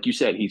 like you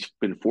said, he's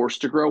been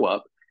forced to grow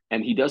up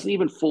and he doesn't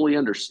even fully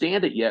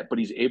understand it yet, but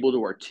he's able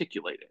to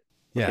articulate it.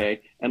 Yeah.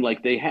 Okay. And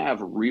they have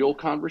real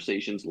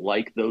conversations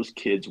like those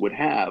kids would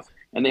have.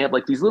 And they have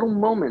these little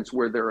moments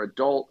where their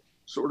adult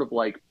sort of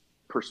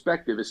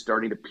perspective is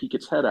starting to peek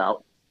its head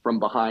out from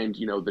behind,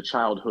 the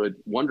childhood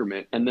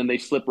wonderment. And then they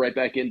slip right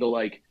back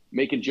into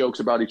making jokes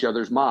about each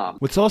other's mom.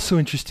 What's also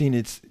interesting,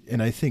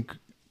 and I think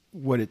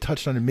what it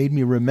touched on and made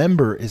me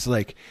remember is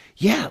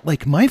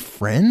my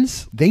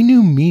friends, they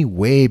knew me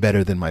way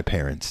better than my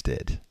parents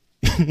did.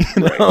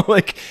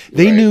 Right.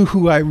 They knew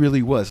who I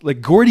really was.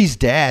 Gordy's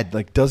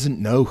dad,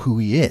 doesn't know who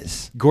he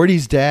is.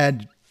 Gordy's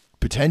dad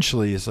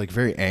potentially is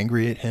very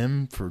angry at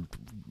him for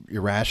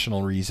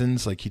irrational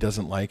reasons. He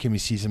doesn't like him. He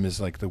sees him as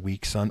the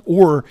weak son,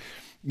 or,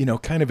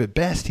 kind of at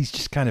best, he's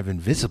just kind of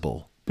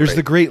invisible. There's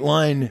the great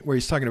line where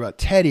he's talking about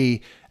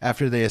Teddy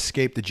after they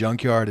escape the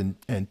junkyard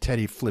and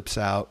Teddy flips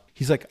out.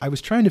 He's like, I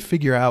was trying to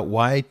figure out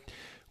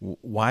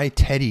why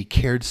Teddy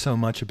cared so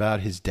much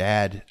about his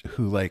dad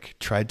who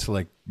tried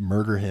to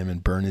murder him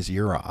and burn his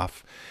ear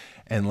off.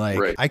 And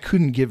I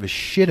couldn't give a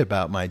shit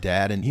about my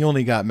dad. And he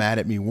only got mad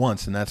at me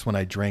once. And that's when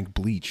I drank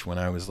bleach when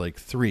I was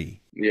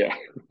 3. Yeah.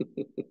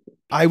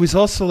 I was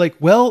also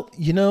well,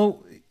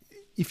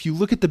 if you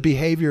look at the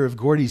behavior of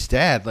Gordy's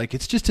dad,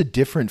 it's just a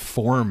different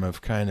form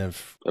of kind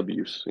of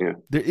abuse. Yeah.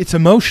 It's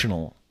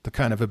emotional, the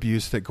kind of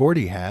abuse that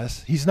Gordy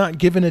has. He's not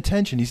given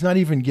attention. He's not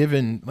even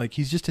given,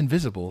 he's just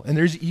invisible. And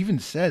there's even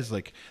says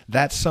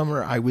that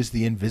summer I was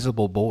the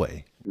invisible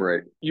boy.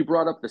 Right. You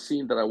brought up the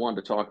scene that I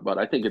wanted to talk about.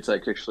 I think it's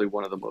actually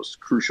one of the most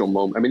crucial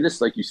moments. I mean,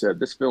 this, like you said,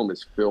 this film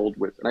is filled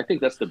with, and I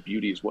think that's the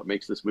beauty, is what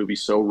makes this movie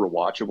so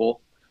rewatchable,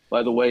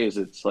 by the way, is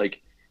it's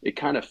it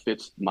kind of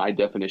fits my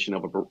definition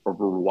of a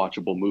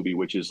rewatchable movie,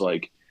 which is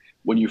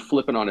when you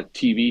flip it on a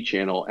TV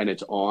channel and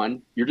it's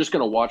on, you're just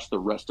going to watch the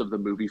rest of the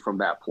movie from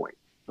that point.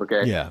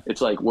 Okay. Yeah.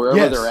 It's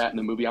wherever they're at in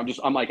the movie, I'm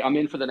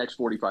in for the next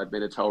 45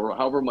 minutes,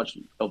 however much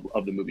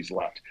of the movie's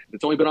left. If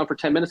it's only been on for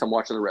 10 minutes, I'm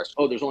watching the rest.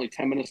 Oh, there's only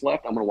 10 minutes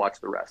left. I'm going to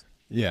watch the rest.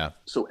 Yeah.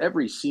 So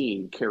every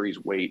scene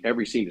carries weight.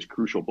 Every scene is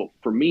crucial. But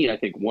for me, I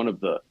think one of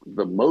the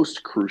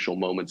most crucial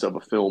moments of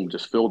a film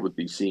just filled with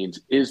these scenes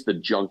is the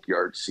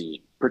junkyard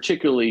scene,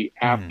 particularly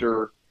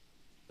after,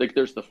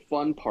 there's the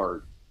fun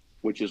part,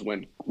 which is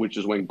when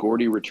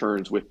Gordy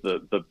returns with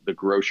the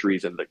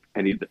groceries and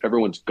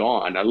everyone's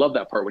gone. I love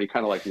that part when he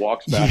kind of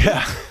walks back.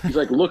 Yeah. He's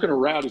looking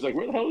around. He's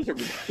where the hell is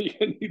everybody?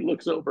 And he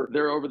looks over.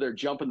 They're over there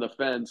jumping the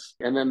fence.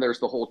 And then there's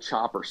the whole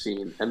chopper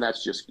scene. And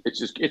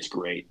it's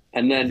great.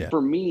 And then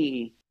for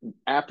me,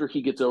 after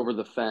he gets over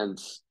the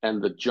fence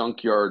and the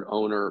junkyard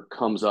owner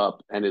comes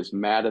up and is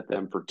mad at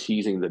them for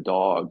teasing the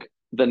dog,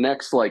 the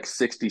next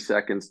 60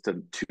 seconds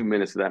to 2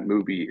 minutes of that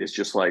movie is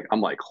just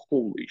I'm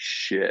holy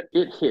shit.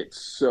 It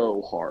hits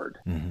so hard.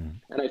 Mm-hmm.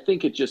 And I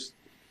think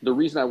the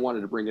reason I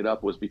wanted to bring it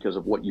up was because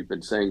of what you've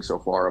been saying so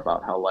far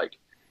about how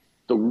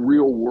the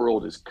real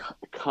world is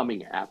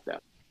coming at them.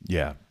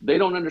 Yeah. They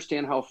don't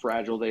understand how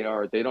fragile they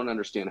are. They don't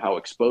understand how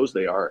exposed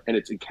they are. And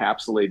it's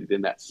encapsulated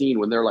in that scene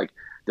when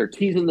they're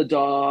teasing the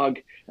dog.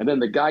 And then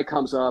the guy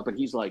comes up and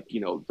he's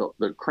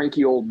the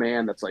cranky old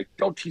man that's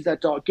don't tease that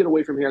dog, get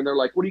away from here. And they're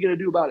what are you going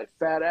to do about it?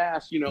 Fat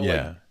ass,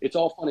 it's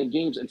all fun and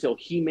games until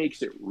he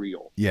makes it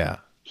real. Yeah.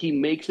 He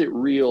makes it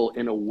real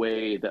in a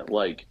way that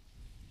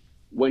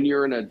when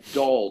you're an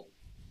adult,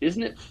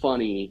 isn't it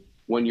funny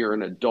when you're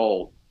an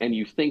adult and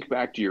you think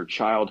back to your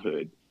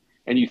childhood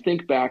and you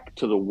think back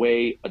to the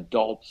way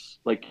adults,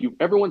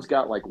 everyone's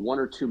got one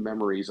or two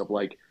memories of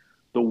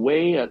the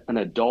way an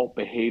adult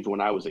behaved when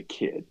I was a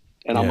kid.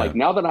 And I'm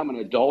now that I'm an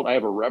adult, I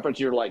have a reference.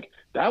 You're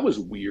that was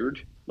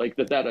weird.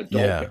 That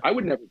adult, I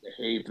would never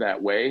behave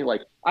that way.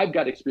 I've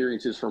got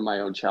experiences from my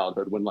own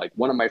childhood when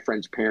one of my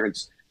friend's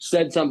parents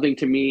said something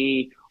to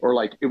me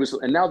or it was,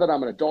 and now that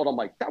I'm an adult,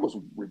 I'm that was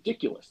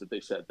ridiculous that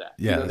they said that.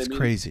 Yeah. That's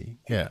crazy.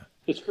 Yeah.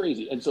 It's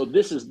crazy. And so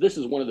this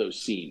is one of those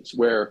scenes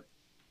where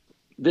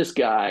this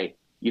guy,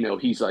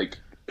 he's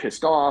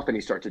pissed off and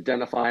he starts to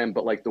identify him.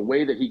 But the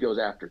way that he goes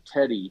after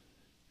Teddy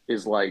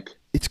is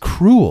it's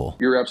cruel.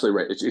 You're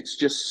absolutely right. It's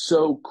just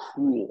so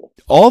cruel.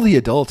 All the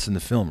adults in the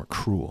film are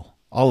cruel.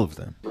 All of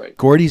them. Right.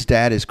 Gordy's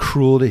dad is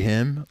cruel to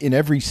him in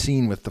every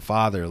scene with the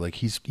father.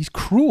 He's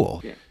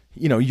cruel. Yeah.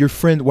 your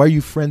friend, why are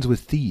you friends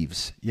with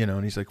thieves?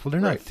 And he's like, well,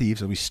 they're not Right.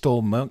 thieves. And we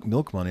stole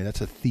milk money.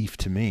 That's a thief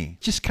to me.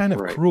 Just kind of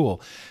Right.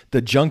 cruel.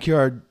 The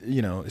junkyard,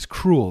 is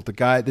cruel. The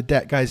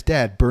guy's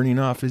dad burning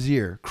off his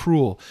ear,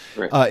 cruel.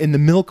 Right. In the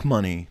milk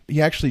money,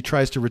 he actually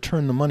tries to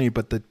return the money,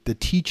 but the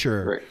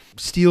teacher Right.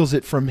 steals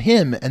it from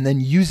him and then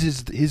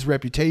uses his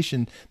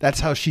reputation.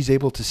 That's how she's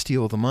able to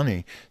steal the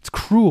money. It's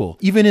cruel.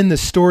 Even in the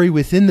story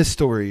within the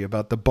story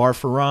about the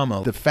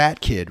Barfarama, the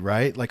fat kid,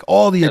 right? Like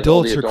all the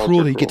adults are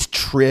cruel. He gets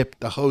tripped.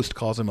 The host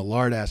calls him a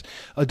lard ass.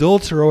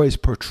 Adults are always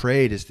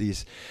portrayed as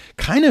these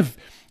kind of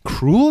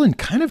cruel and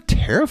kind of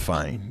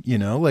terrifying,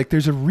 like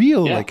there's a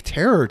real like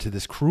terror to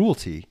this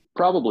cruelty.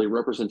 Probably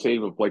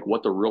representative of like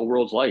what the real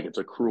world's like. It's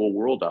a cruel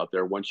world out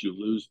there once you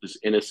lose this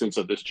innocence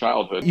of this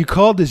childhood. You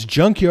called this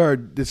guy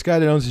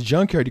that owns the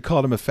junkyard, you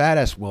called him a fat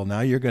ass. Well,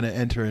 now you're going to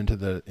enter into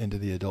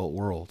the adult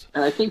world.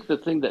 And I think the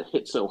thing that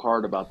hit so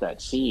hard about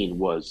that scene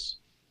was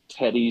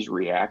Teddy's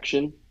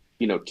reaction.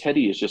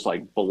 Teddy is just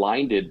like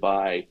blinded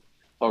by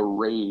a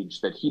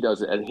rage that he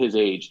doesn't, at his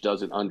age,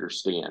 doesn't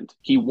understand.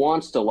 He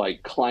wants to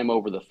like climb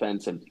over the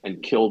fence and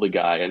kill the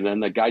guy. And then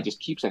the guy just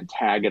keeps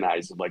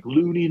antagonizing, like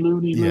loony,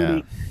 loony,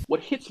 loony.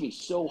 What hits me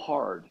so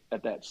hard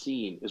at that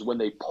scene is when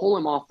they pull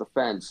him off the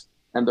fence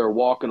and they're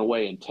walking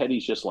away and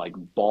Teddy's just like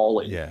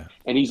bawling. Yeah.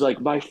 And he's like,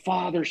 my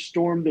father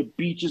stormed the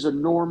beaches of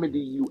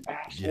Normandy, you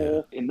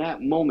asshole. Yeah. In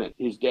that moment,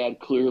 his dad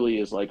clearly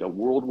is like a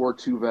World War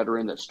II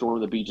veteran that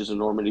stormed the beaches of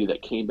Normandy,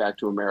 that came back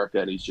to America,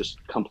 and he's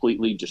just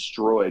completely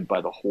destroyed by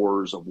the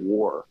horrors of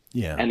war.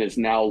 Yeah. And is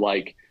now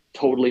like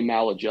totally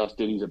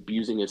maladjusted. He's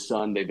abusing his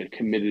son. They've been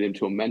committed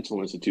into a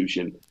mental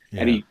institution.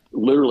 Yeah. And he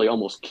literally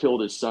almost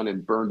killed his son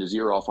and burned his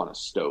ear off on a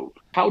stove.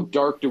 How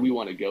dark do we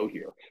want to go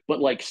here?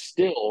 But like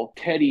still,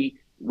 Teddy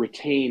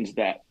retains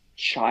that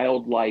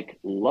childlike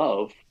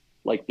love,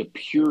 like the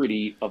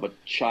purity of a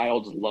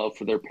child's love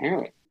for their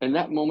parent. And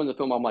that moment in the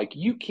film, I'm like,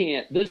 you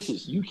can't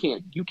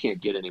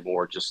get any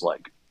more just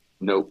like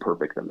no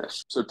perfect than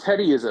this. So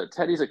Teddy's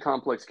a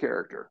complex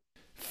character.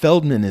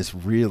 Feldman is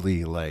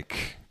really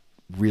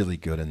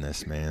good in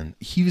this, man.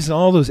 He was in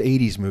all those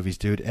 80s movies,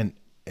 dude. And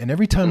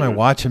every time I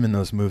watch him in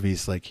those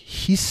movies, like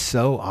he's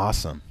so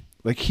awesome.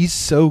 Like he's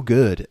so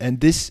good.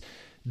 And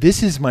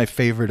this is my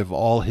favorite of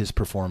all his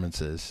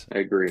performances. I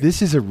agree.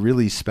 This is a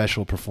really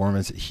special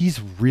performance. He's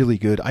really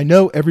good. I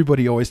know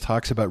everybody always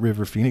talks about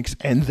River Phoenix,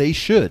 and they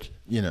should,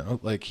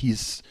 like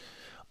he's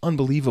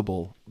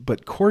unbelievable.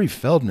 But Corey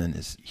Feldman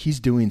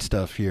he's doing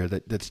stuff here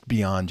that's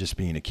beyond just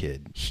being a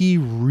kid. He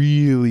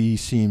really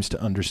seems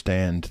to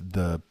understand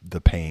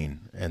the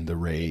pain and the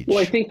rage. Well,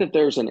 I think that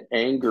there's an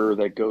anger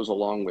that goes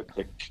along with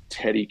the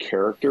Teddy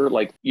character.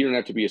 Like, you don't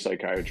have to be a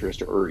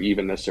psychiatrist or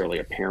even necessarily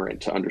a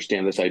parent to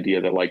understand this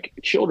idea that like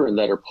children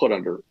that are put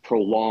under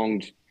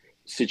prolonged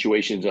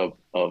situations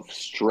of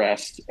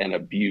stress and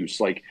abuse,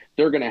 like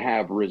they're going to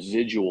have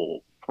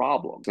residual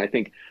problems. And I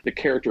think the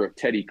character of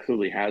Teddy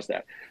clearly has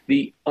that.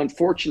 The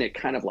unfortunate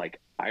kind of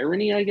like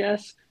irony, I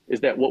guess,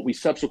 is that what we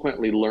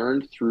subsequently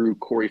learned through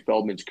Corey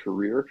Feldman's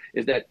career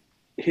is that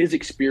his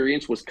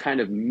experience was kind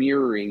of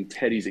mirroring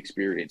Teddy's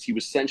experience. He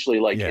was essentially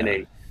like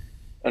in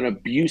an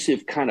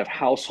abusive kind of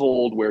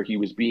household where he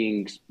was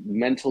being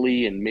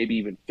mentally and maybe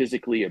even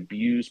physically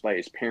abused by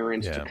his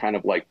parents to kind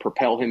of like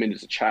propel him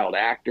into a child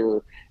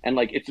actor. And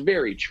like, it's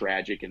very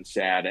tragic and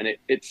sad. And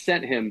it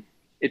sent him,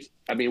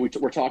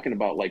 we're talking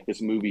about like this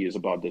movie is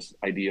about this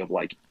idea of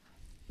like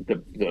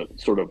the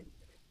sort of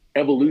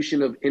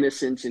evolution of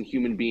innocence in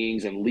human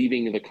beings and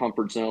leaving the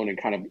comfort zone and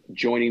kind of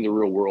joining the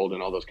real world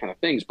and all those kind of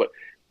things. But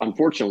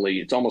unfortunately,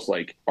 it's almost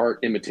like art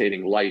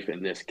imitating life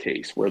in this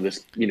case, where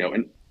this,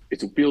 and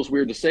it feels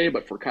weird to say,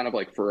 but for kind of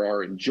like for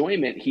our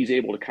enjoyment, he's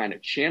able to kind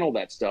of channel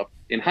that stuff.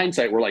 In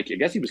hindsight, we're like, I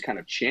guess he was kind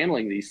of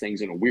channeling these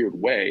things in a weird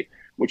way,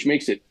 which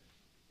makes it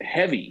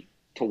heavy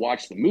to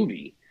watch the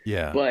movie.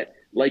 Yeah. But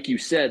like you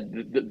said,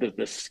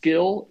 the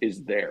skill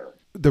is there.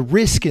 The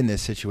risk in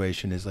this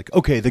situation is like,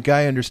 okay, the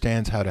guy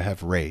understands how to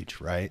have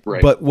rage, right?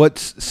 Right. But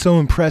what's so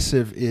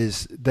impressive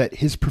is that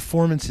his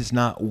performance is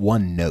not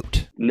one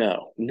note.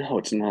 No,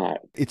 it's not.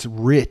 It's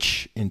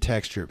rich in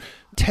texture.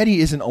 Teddy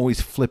isn't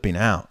always flipping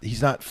out.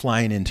 He's not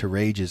flying into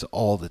rages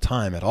all the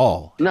time at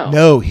all.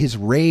 No, his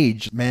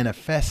rage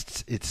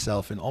manifests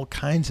itself in all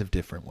kinds of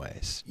different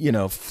ways.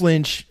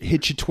 Flinch,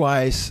 hit you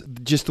twice,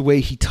 just the way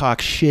he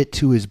talks shit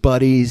to his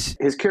buddies.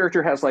 His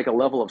character has like a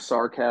level of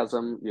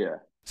sarcasm. Yeah.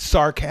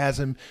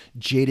 Sarcasm,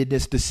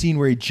 jadedness, the scene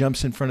where he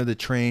jumps in front of the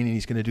train and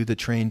he's going to do the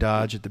train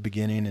dodge at the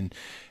beginning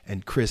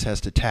and Chris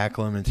has to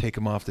tackle him and take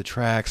him off the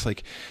tracks.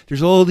 Like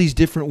there's all these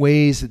different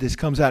ways that this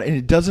comes out, and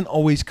it doesn't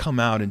always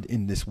come out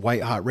in this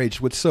white hot rage.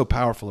 What's so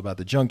powerful about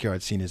the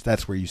junkyard scene is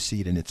that's where you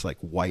see it in its like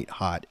white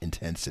hot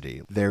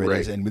intensity. There it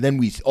is. And then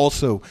we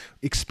also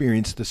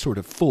experience the sort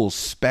of full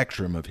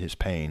spectrum of his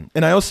pain.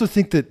 And I also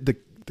think that the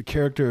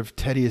character of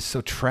Teddy is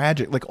so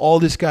tragic. Like all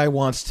this guy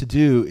wants to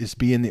do is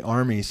be in the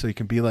army so he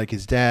can be like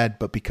his dad,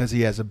 but because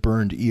he has a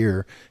burned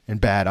ear and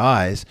bad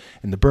eyes,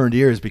 and the burned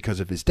ear is because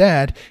of his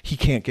dad, he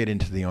can't get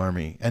into the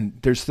army. And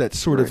there's that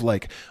sort of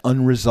like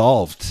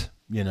unresolved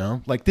You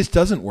know, like this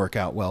doesn't work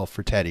out well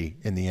for Teddy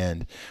in the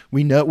end.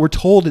 We're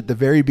told at the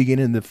very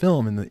beginning of the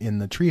film in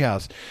the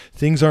treehouse,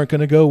 things aren't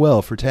going to go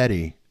well for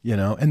Teddy, you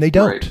know, and they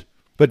don't. Right.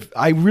 But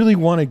I really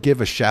want to give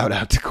a shout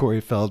out to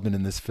Corey Feldman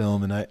in this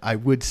film. And I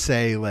would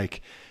say,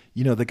 like,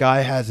 you know, the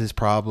guy has his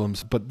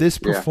problems, but this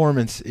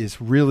performance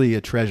is really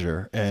a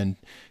treasure. And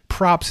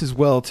props as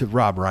well to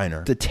Rob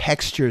Reiner. The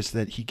textures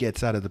that he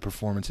gets out of the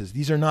performances,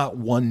 these are not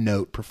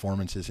one-note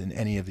performances in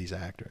any of these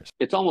actors.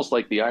 It's almost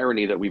like the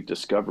irony that we've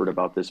discovered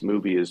about this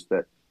movie is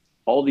that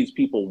all these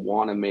people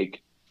want to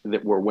make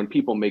that, where when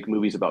people make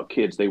movies about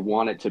kids, they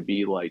want it to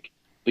be like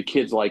the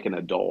kids like an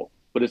adult.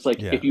 But it's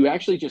like, if you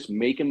actually just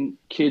make them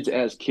kids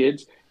as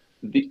kids,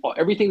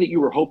 everything that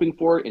you were hoping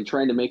for in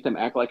trying to make them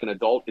act like an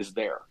adult is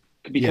there.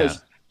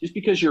 Because just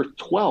because you're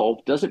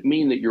 12 doesn't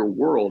mean that your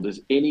world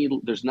is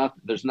there's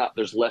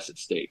less at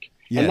stake.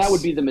 Yes. And that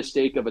would be the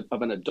mistake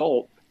of an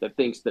adult that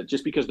thinks that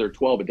just because they're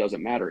 12, it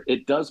doesn't matter.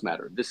 It does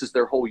matter. This is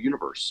their whole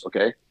universe.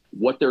 Okay.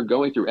 What they're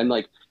going through. And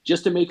like,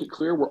 just to make it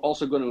clear, we're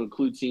also going to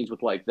include scenes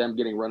with like them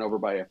getting run over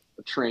by a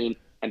train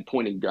and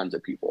pointing guns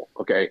at people.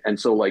 Okay. And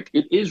so like,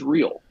 it is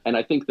real. And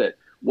I think that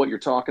what you're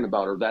talking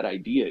about, or that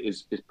idea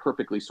is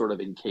perfectly sort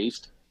of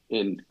encased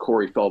in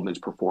Corey Feldman's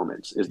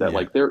performance, is that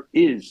like, there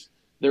is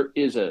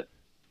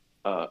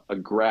a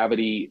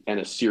gravity and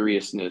a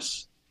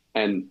seriousness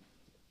and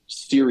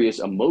serious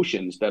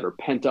emotions that are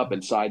pent up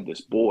inside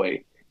this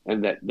boy,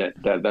 and that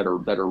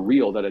are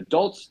real, that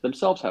adults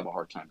themselves have a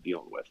hard time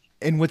dealing with.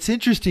 And what's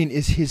interesting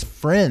is his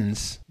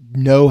friends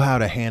know how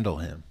to handle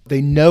him.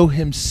 They know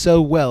him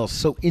so well,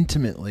 so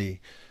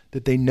intimately,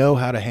 that they know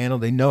how to handle,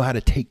 they know how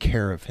to take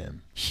care of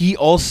him. He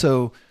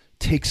also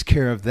takes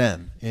care of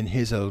them in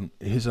his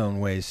own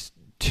ways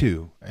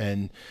too.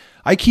 And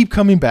I keep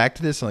coming back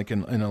to this, like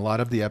in a lot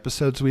of the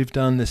episodes we've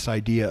done, this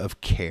idea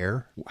of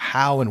care,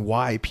 how and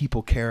why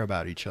people care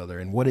about each other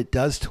and what it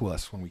does to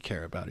us when we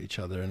care about each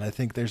other. And I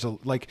think there's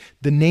like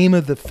the name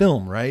of the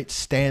film, right?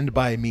 Stand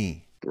By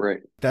Me.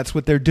 Right. That's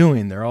what they're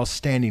doing. They're all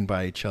standing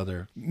by each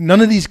other. None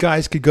of these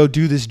guys could go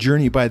do this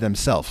journey by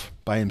himself.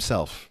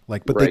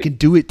 Like, but they could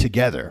do it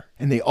together,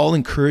 and they all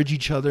encourage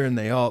each other, and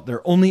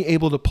they're only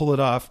able to pull it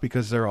off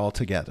because they're all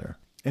together.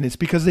 And it's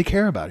because they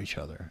care about each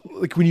other.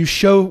 Like when you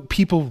show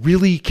people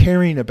really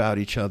caring about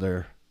each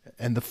other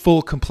and the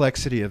full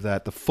complexity of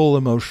that, the full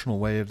emotional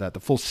way of that, the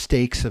full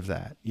stakes of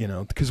that, you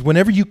know, because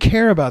whenever you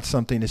care about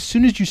something, as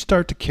soon as you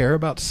start to care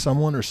about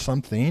someone or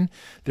something,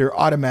 there are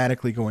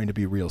automatically going to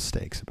be real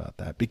stakes about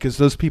that, because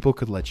those people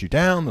could let you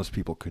down. Those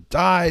people could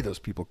die. Those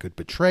people could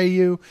betray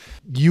you.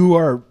 You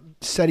are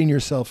setting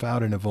yourself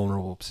out in a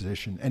vulnerable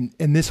position.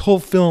 And this whole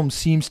film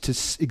seems to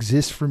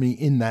exist for me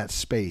in that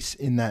space,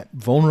 in that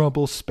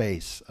vulnerable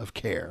space of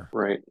care.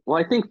 Right. Well,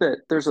 I think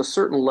that there's a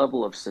certain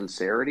level of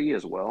sincerity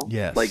as well.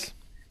 Yes. Like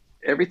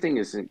everything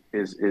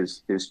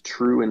is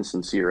true and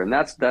sincere. And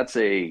that's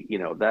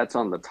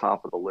on the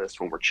top of the list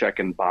when we're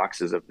checking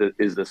boxes of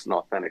is this an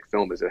authentic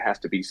film? Is it has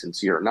to be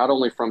sincere, not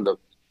only from the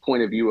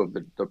point of view of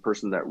the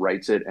person that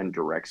writes it and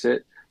directs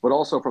it, but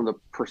also from the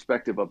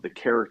perspective of the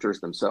characters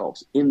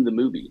themselves in the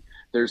movie.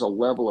 There's a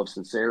level of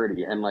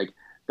sincerity, and like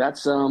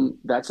it's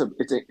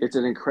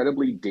an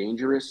incredibly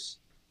dangerous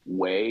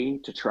way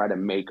to try to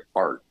make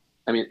art.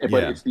 I mean,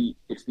 but it's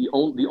the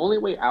only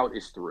way out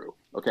is through.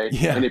 Okay.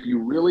 Yeah. And if you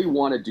really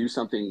want to do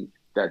something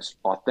that's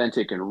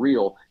authentic and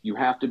real, you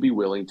have to be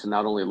willing to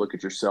not only look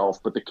at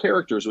yourself, but the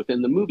characters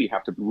within the movie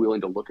have to be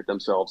willing to look at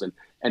themselves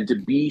and to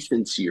be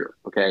sincere.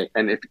 Okay.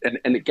 And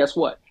guess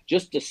what?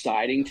 Just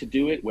deciding to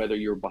do it, whether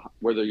you're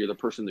the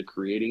person that's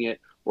creating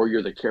it or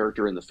you're the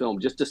character in the film,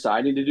 just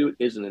deciding to do it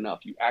isn't enough.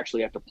 You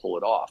actually have to pull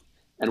it off.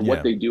 And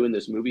what they do in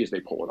this movie is they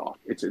pull it off.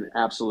 It's an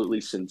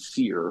absolutely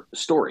sincere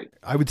story.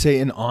 I would say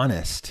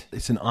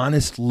it's an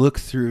honest look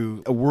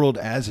through a world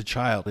as a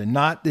child, and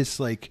not this,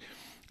 like,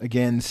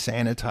 again,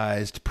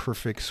 sanitized,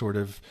 perfect sort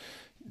of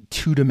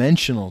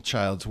two-dimensional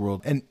child's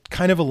world. And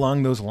kind of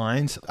along those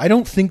lines, I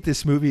don't think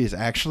this movie is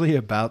actually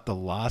about the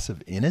loss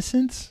of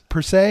innocence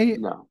per se.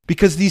 No.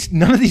 Because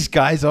none of these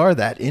guys are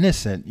that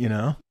innocent, you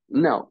know?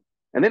 No.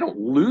 And they don't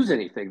lose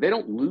anything. They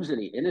don't lose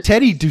any innocence.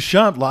 Teddy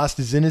Duchamp lost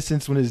his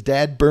innocence when his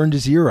dad burned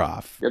his ear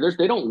off. Yeah,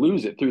 they don't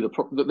lose it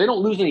they don't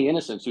lose any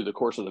innocence through the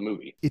course of the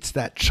movie. It's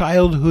that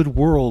childhood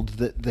world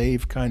that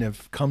they've kind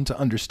of come to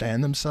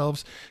understand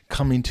themselves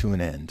coming to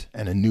an end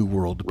and a new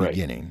world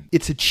beginning.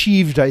 It's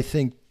achieved, I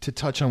think, to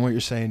touch on what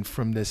you're saying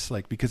from this,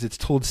 like, because it's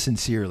told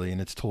sincerely and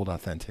it's told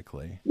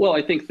authentically. Well,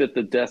 I think that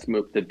the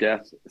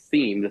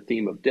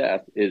theme of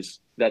death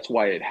that's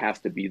why it has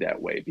to be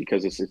that way,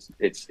 because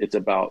it's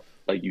about,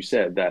 like you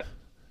said, that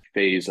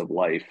phase of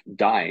life,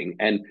 dying.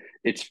 And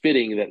it's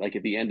fitting that, like,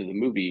 at the end of the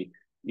movie,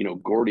 you know,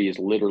 Gordy is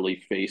literally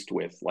faced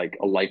with like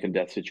a life and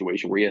death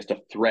situation where he has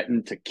to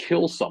threaten to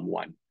kill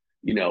someone,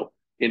 you know,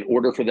 in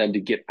order for them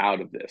to get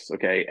out of this.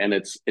 Okay. And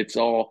it's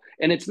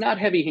not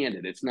heavy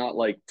handed. It's not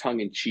like tongue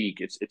in cheek.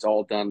 It's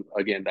all done,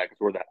 again, back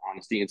where that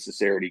honesty and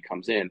sincerity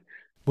comes in.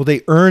 Well,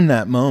 they earn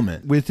that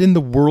moment. Within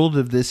the world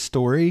of this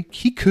story,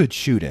 he could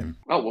shoot him.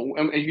 Oh,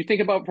 well, and you think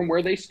about from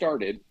where they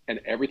started and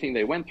everything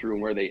they went through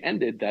and where they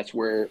ended, that's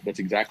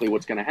exactly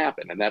what's going to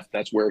happen. And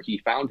that's where he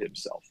found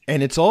himself.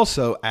 And it's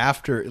also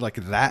after, like,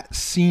 that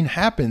scene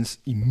happens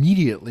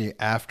immediately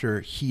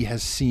after he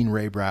has seen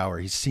Ray Brower.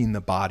 He's seen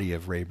the body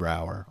of Ray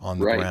Brower on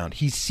the ground.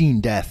 He's seen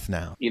death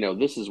now. You know,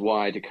 this is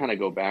why, to kind of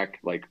go back,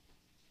 like,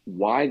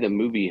 why the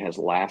movie has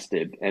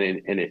lasted and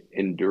it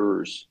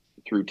endures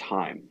through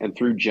time and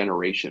through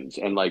generations.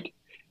 And, like,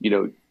 you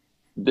know,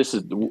 this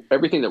is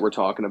everything that we're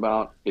talking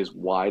about is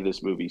why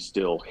this movie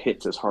still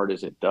hits as hard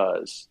as it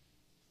does,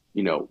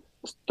 you know,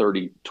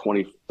 30,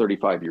 20,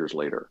 35 years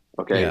later.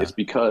 Okay. Yeah. It's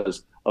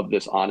because of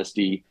this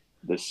honesty,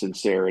 this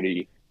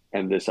sincerity,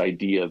 and this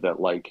idea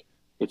that, like,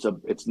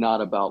 it's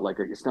not about, like,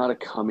 it's not a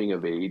coming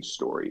of age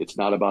story. It's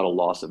not about a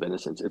loss of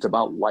innocence. It's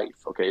about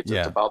life. Okay. It's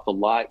about the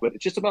life, but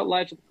it's just about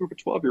lives of a group of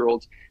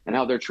 12-year-olds and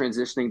how they're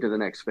transitioning to the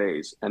next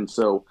phase. And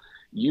so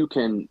you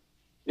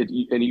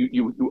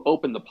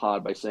opened the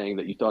pod by saying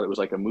that you thought it was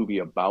like a movie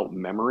about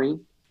memory.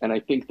 And I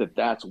think that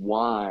that's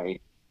why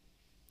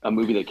a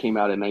movie that came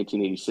out in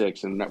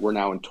 1986 and that we're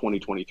now in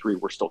 2023,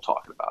 we're still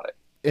talking about it.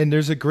 And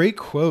there's a great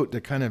quote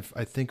that kind of,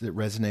 I think, that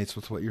resonates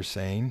with what you're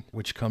saying,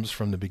 which comes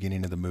from the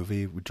beginning of the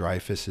movie with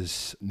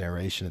Dreyfuss's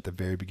narration at the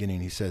very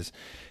beginning. He says,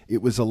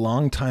 "It was a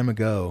long time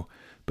ago,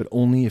 but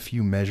only if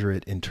you measure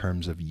it in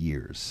terms of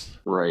years."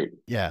 Right.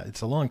 Yeah,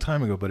 it's a long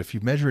time ago, but if you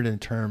measure it in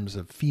terms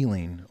of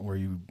feeling, or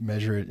you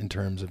measure it in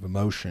terms of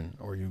emotion,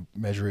 or you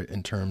measure it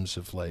in terms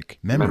of, like,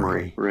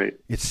 memory, right,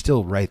 it's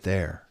still right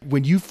there.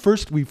 When we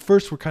first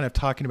were kind of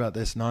talking about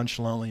this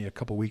nonchalantly a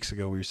couple weeks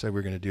ago, we said we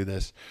were going to do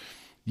this.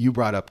 You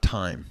brought up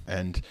time,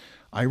 and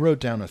I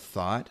wrote down a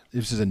thought.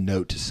 This is a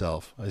note to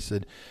self. I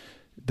said,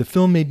 the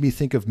film made me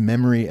think of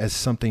memory as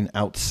something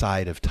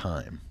outside of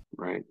time.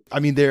 Right. I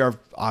mean, they are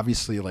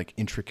obviously, like,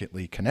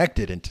 intricately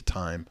connected into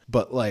time,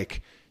 but,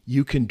 like,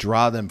 you can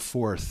draw them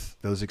forth,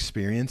 those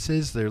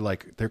experiences.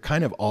 They're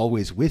kind of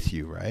always with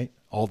you, right?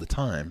 All the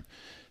time.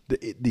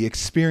 The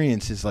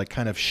experience is, like,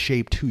 kind of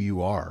shaped who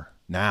you are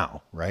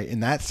now, right? In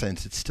that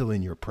sense, it's still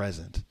in your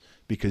present,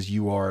 because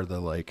you are the,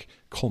 like,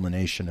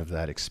 culmination of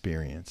that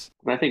experience.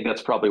 And I think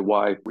that's probably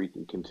why we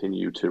can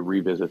continue to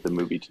revisit the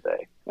movie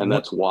today. And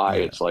that's why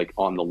it's, like,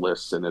 on the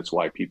lists, and it's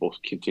why people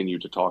continue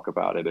to talk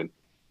about it and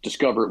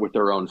discover it with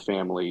their own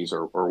families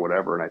or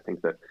whatever. And I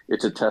think that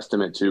it's a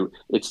testament to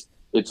it's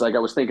like, I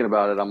was thinking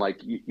about it. I'm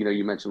like, you know,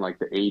 you mentioned, like,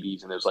 the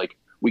 80s, and it was like,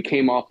 we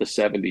came off the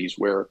 70s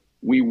where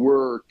we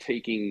were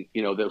taking,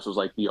 you know, this was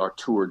like the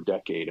auteur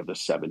decade of the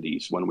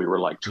 70s when we were,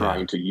 like,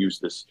 trying to use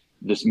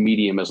this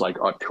medium as, like,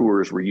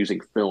 auteurs were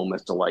using film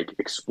as to, like,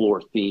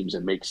 explore themes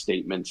and make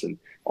statements and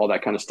all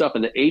that kind of stuff.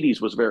 And the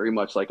 80s was very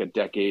much like a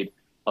decade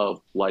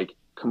of, like,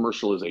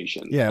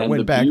 commercialization. Yeah, it and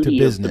went back to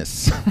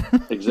business.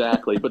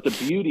 Exactly. But the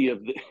beauty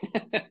of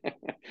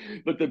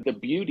the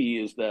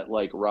beauty is that,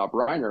 like, Rob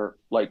Reiner,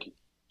 like,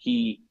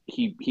 he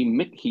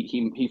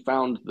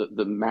found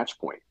the match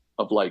point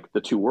of, like, the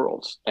two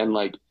worlds, and,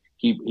 like,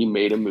 he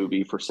made a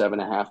movie for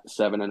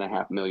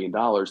 $7.5 million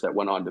that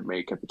went on to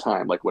make, at the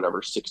time, like,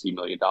 whatever, $60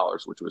 million,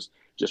 which was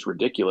just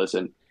ridiculous.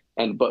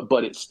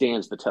 But it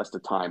stands the test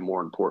of time,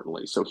 more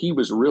importantly. So he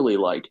was really,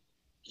 like,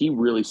 he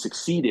really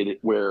succeeded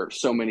where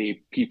so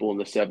many people in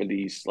the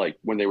 70s, like,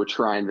 when they were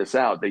trying this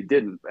out, they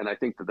didn't. And I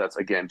think that that's,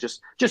 again,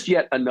 just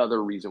yet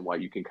another reason why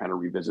you can kind of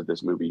revisit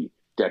this movie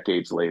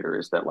decades later,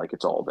 is that, like,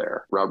 it's all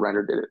there. Rob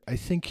Reiner did it. I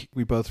think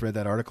we both read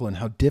that article and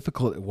how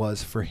difficult it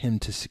was for him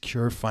to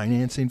secure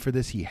financing for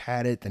this. He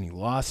had it, then he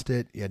lost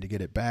it. He had to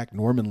get it back.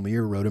 Norman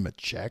Lear wrote him a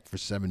check for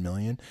 $7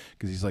 million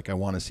because he's like, I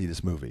want to see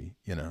this movie,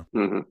 you know.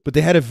 Mm-hmm. But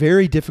they had a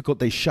very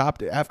difficult,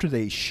 after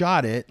they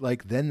shot it,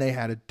 like, then they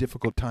had a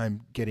difficult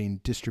time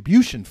getting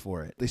distribution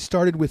for it. They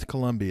started with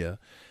Columbia.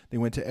 They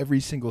went to every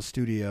single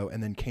studio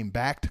and then came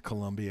back to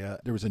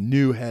Columbia. There was a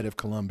new head of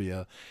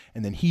Columbia,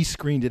 and then he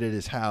screened it at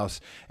his house,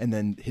 and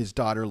then his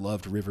daughter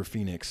loved River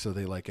Phoenix, so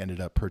they, like,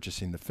 ended up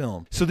purchasing the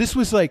film. So this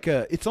was like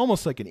it's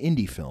almost like an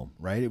indie film,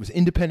 right? It was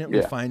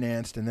independently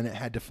financed, and then it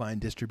had to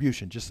find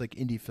distribution, just like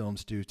indie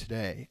films do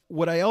today.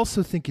 What I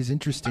also think is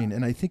interesting,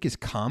 and I think is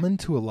common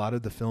to a lot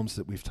of the films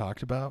that we've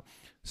talked about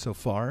so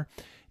far,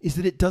 is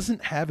that it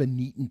doesn't have a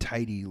neat and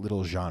tidy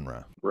little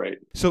genre. Right.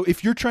 So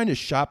if you're trying to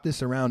shop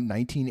this around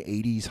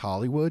 1980s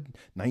Hollywood,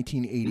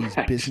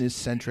 1980s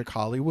business-centric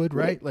Hollywood,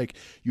 right? Like,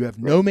 you have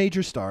no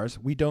major stars.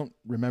 We don't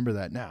remember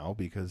that now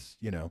because,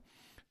 you know,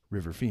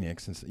 River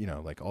Phoenix, and, you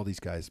know, like, all these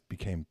guys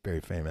became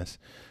very famous.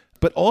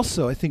 But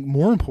also, I think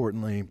more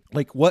importantly,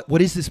 like,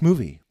 what is this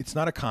movie? It's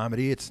not a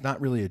comedy. It's not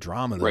really a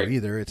drama, though,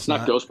 either. It's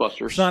not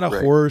Ghostbusters. It's not a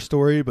horror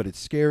story, but it's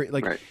scary.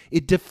 Like,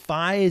 it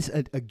defies,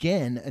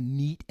 again, a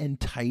neat and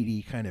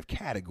tidy kind of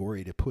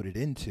category to put it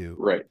into.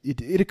 Right.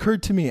 It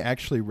occurred to me,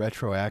 actually,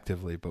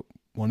 retroactively, but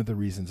one of the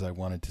reasons I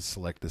wanted to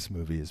select this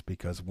movie is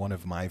because one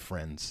of my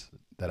friends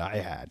that I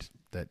had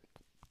that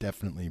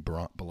definitely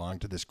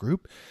belonged to this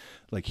group.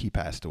 Like, he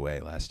passed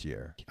away last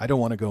year. I don't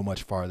want to go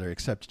much farther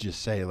except to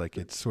just say, like,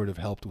 it sort of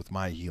helped with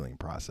my healing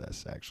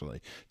process,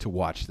 actually, to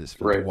watch this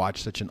film, to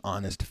watch such an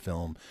honest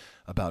film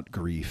about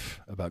grief,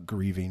 about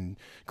grieving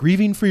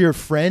for your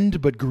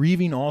friend, but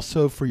grieving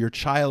also for your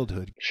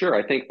childhood. Sure.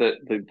 I think that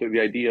the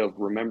idea of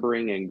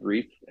remembering and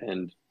grief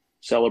and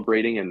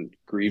celebrating and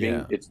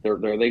grieving,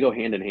 they go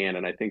hand in hand.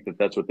 And I think that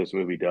that's what this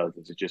movie does,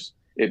 is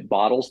it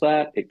bottles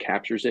that, it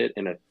captures it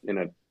in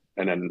an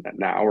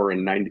hour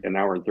and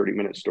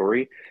 30-minute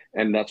story.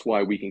 And that's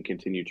why we can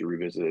continue to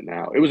revisit it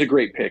now. It was a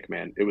great pick,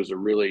 man.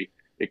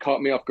 It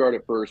caught me off guard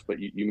at first, but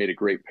you made a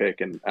great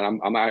pick. And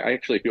I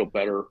actually feel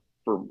better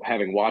for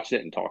having watched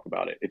it and talk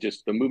about it.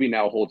 The movie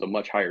now holds a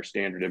much higher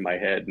standard in my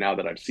head now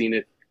that I've seen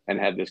it and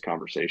had this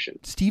conversation.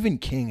 Stephen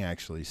King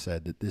actually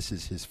said that this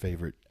is his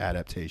favorite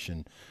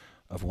adaptation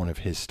of one of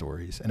his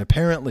stories. And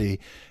apparently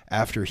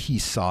after he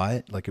saw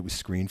it, like it was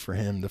screened for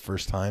him the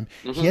first time,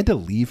 he had to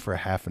leave for a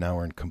half an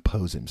hour and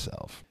compose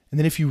himself. And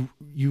then if you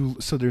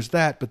so there's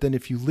that, but then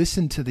if you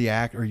listen to the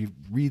or you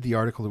read the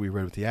article that we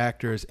read with the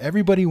actors,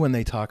 everybody, when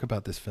they talk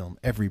about this film,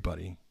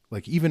 everybody,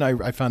 like even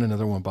I found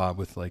another one, Bob,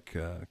 with like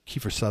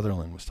Kiefer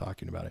Sutherland was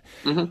talking about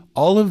it.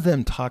 All of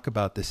them talk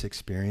about this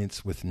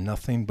experience with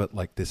nothing but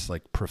like this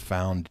like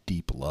profound,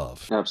 deep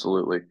love.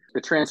 Absolutely.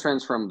 It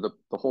transcends from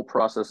the whole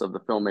process of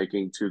the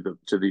filmmaking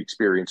to the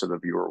experience of the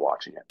viewer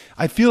watching it.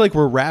 I feel like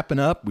we're wrapping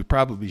up. We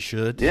probably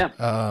should.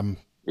 Yeah.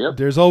 Yep.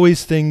 There's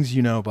always things,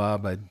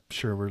 Bob, I'm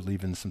sure we're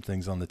leaving some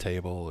things on the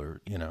table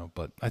or,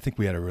 but I think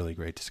we had a really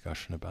great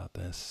discussion about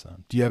this.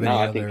 Do you have any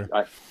other?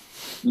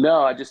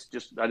 I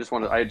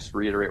just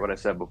reiterate what I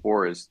said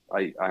before is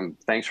I'm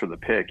thanks for the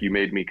pick. You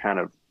made me kind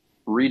of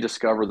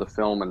rediscover the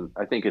film. And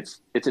I think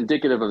it's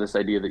indicative of this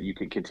idea that you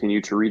can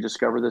continue to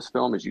rediscover this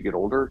film as you get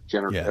older,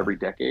 every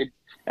decade.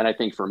 And I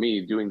think for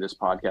me, doing this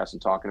podcast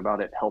and talking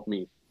about it helped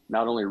me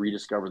not only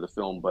rediscover the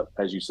film, but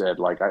as you said,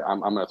 like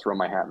I'm going to throw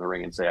my hat in the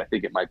ring and say, I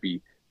think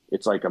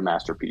it's like a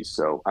masterpiece.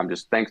 So I'm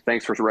just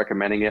thanks for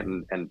recommending it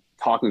and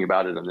talking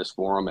about it in this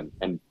forum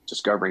and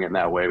discovering it in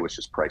that way, which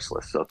is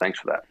priceless. So thanks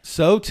for that.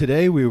 So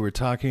today we were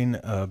talking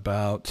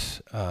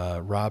about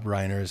Rob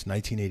Reiner's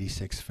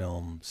 1986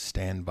 film,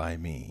 Stand By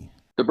Me.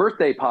 The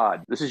birthday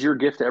pod. This is your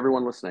gift to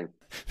everyone listening.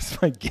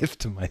 It's my gift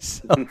to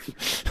myself.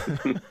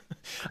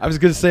 I was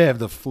going to say I have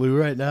the flu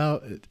right now.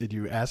 Did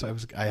you ask?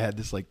 I had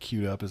this like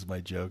queued up as my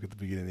joke at the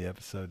beginning of the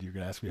episode. You're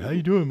going to ask me, how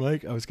you doing,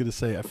 Mike? I was going to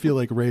say, I feel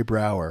like Ray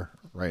Brower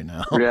right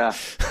now. Yeah,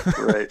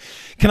 right.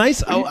 Can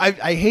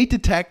I hate to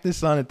tack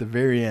this on at the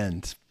very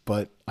end,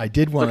 but I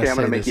did want to say this.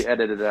 I'm going to make you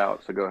edit it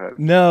out, so go ahead.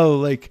 No,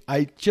 like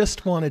I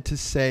just wanted to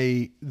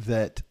say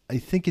that I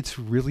think it's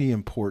really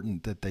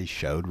important that they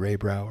showed Ray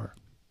Brower.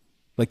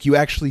 Like you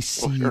actually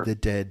see the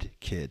dead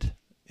kid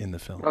in the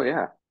film. Oh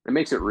yeah, it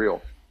makes it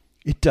real.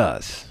 It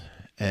does.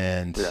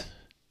 And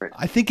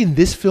I think in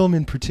this film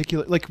in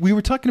particular, like we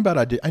were talking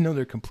about, I know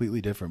they're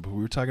completely different, but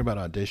we were talking about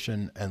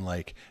Audition and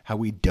like how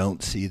we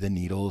don't see the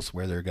needles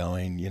where they're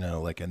going,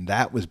 like, and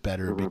that was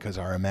better because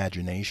our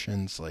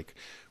imaginations like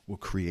will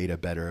create a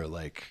better,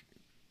 like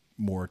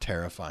more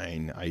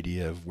terrifying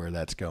idea of where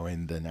that's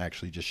going than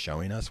actually just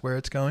showing us where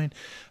it's going.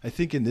 I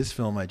think in this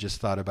film, I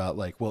just thought about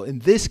like, well, in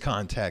this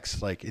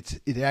context, like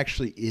it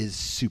actually is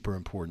super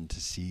important to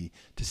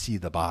see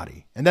the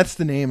body. And that's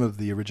the name of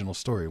the original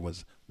story,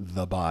 was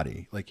The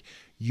Body. Like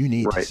you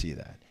need to see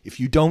that. If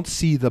you don't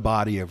see the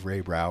body of Ray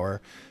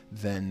Brower,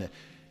 then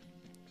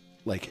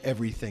like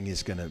everything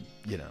is going to,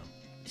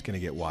 it's going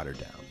to get watered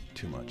down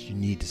too much. You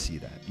need to see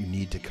that. You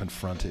need to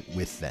confront it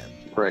with them.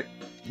 Right.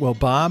 Well,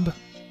 Bob,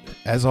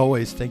 as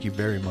always, thank you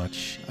very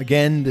much.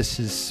 Again,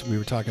 we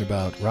were talking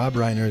about Rob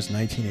Reiner's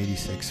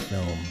 1986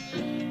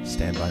 film,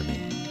 Stand By Me.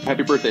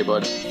 Happy birthday,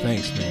 bud.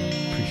 Thanks,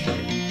 man. Appreciate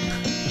it.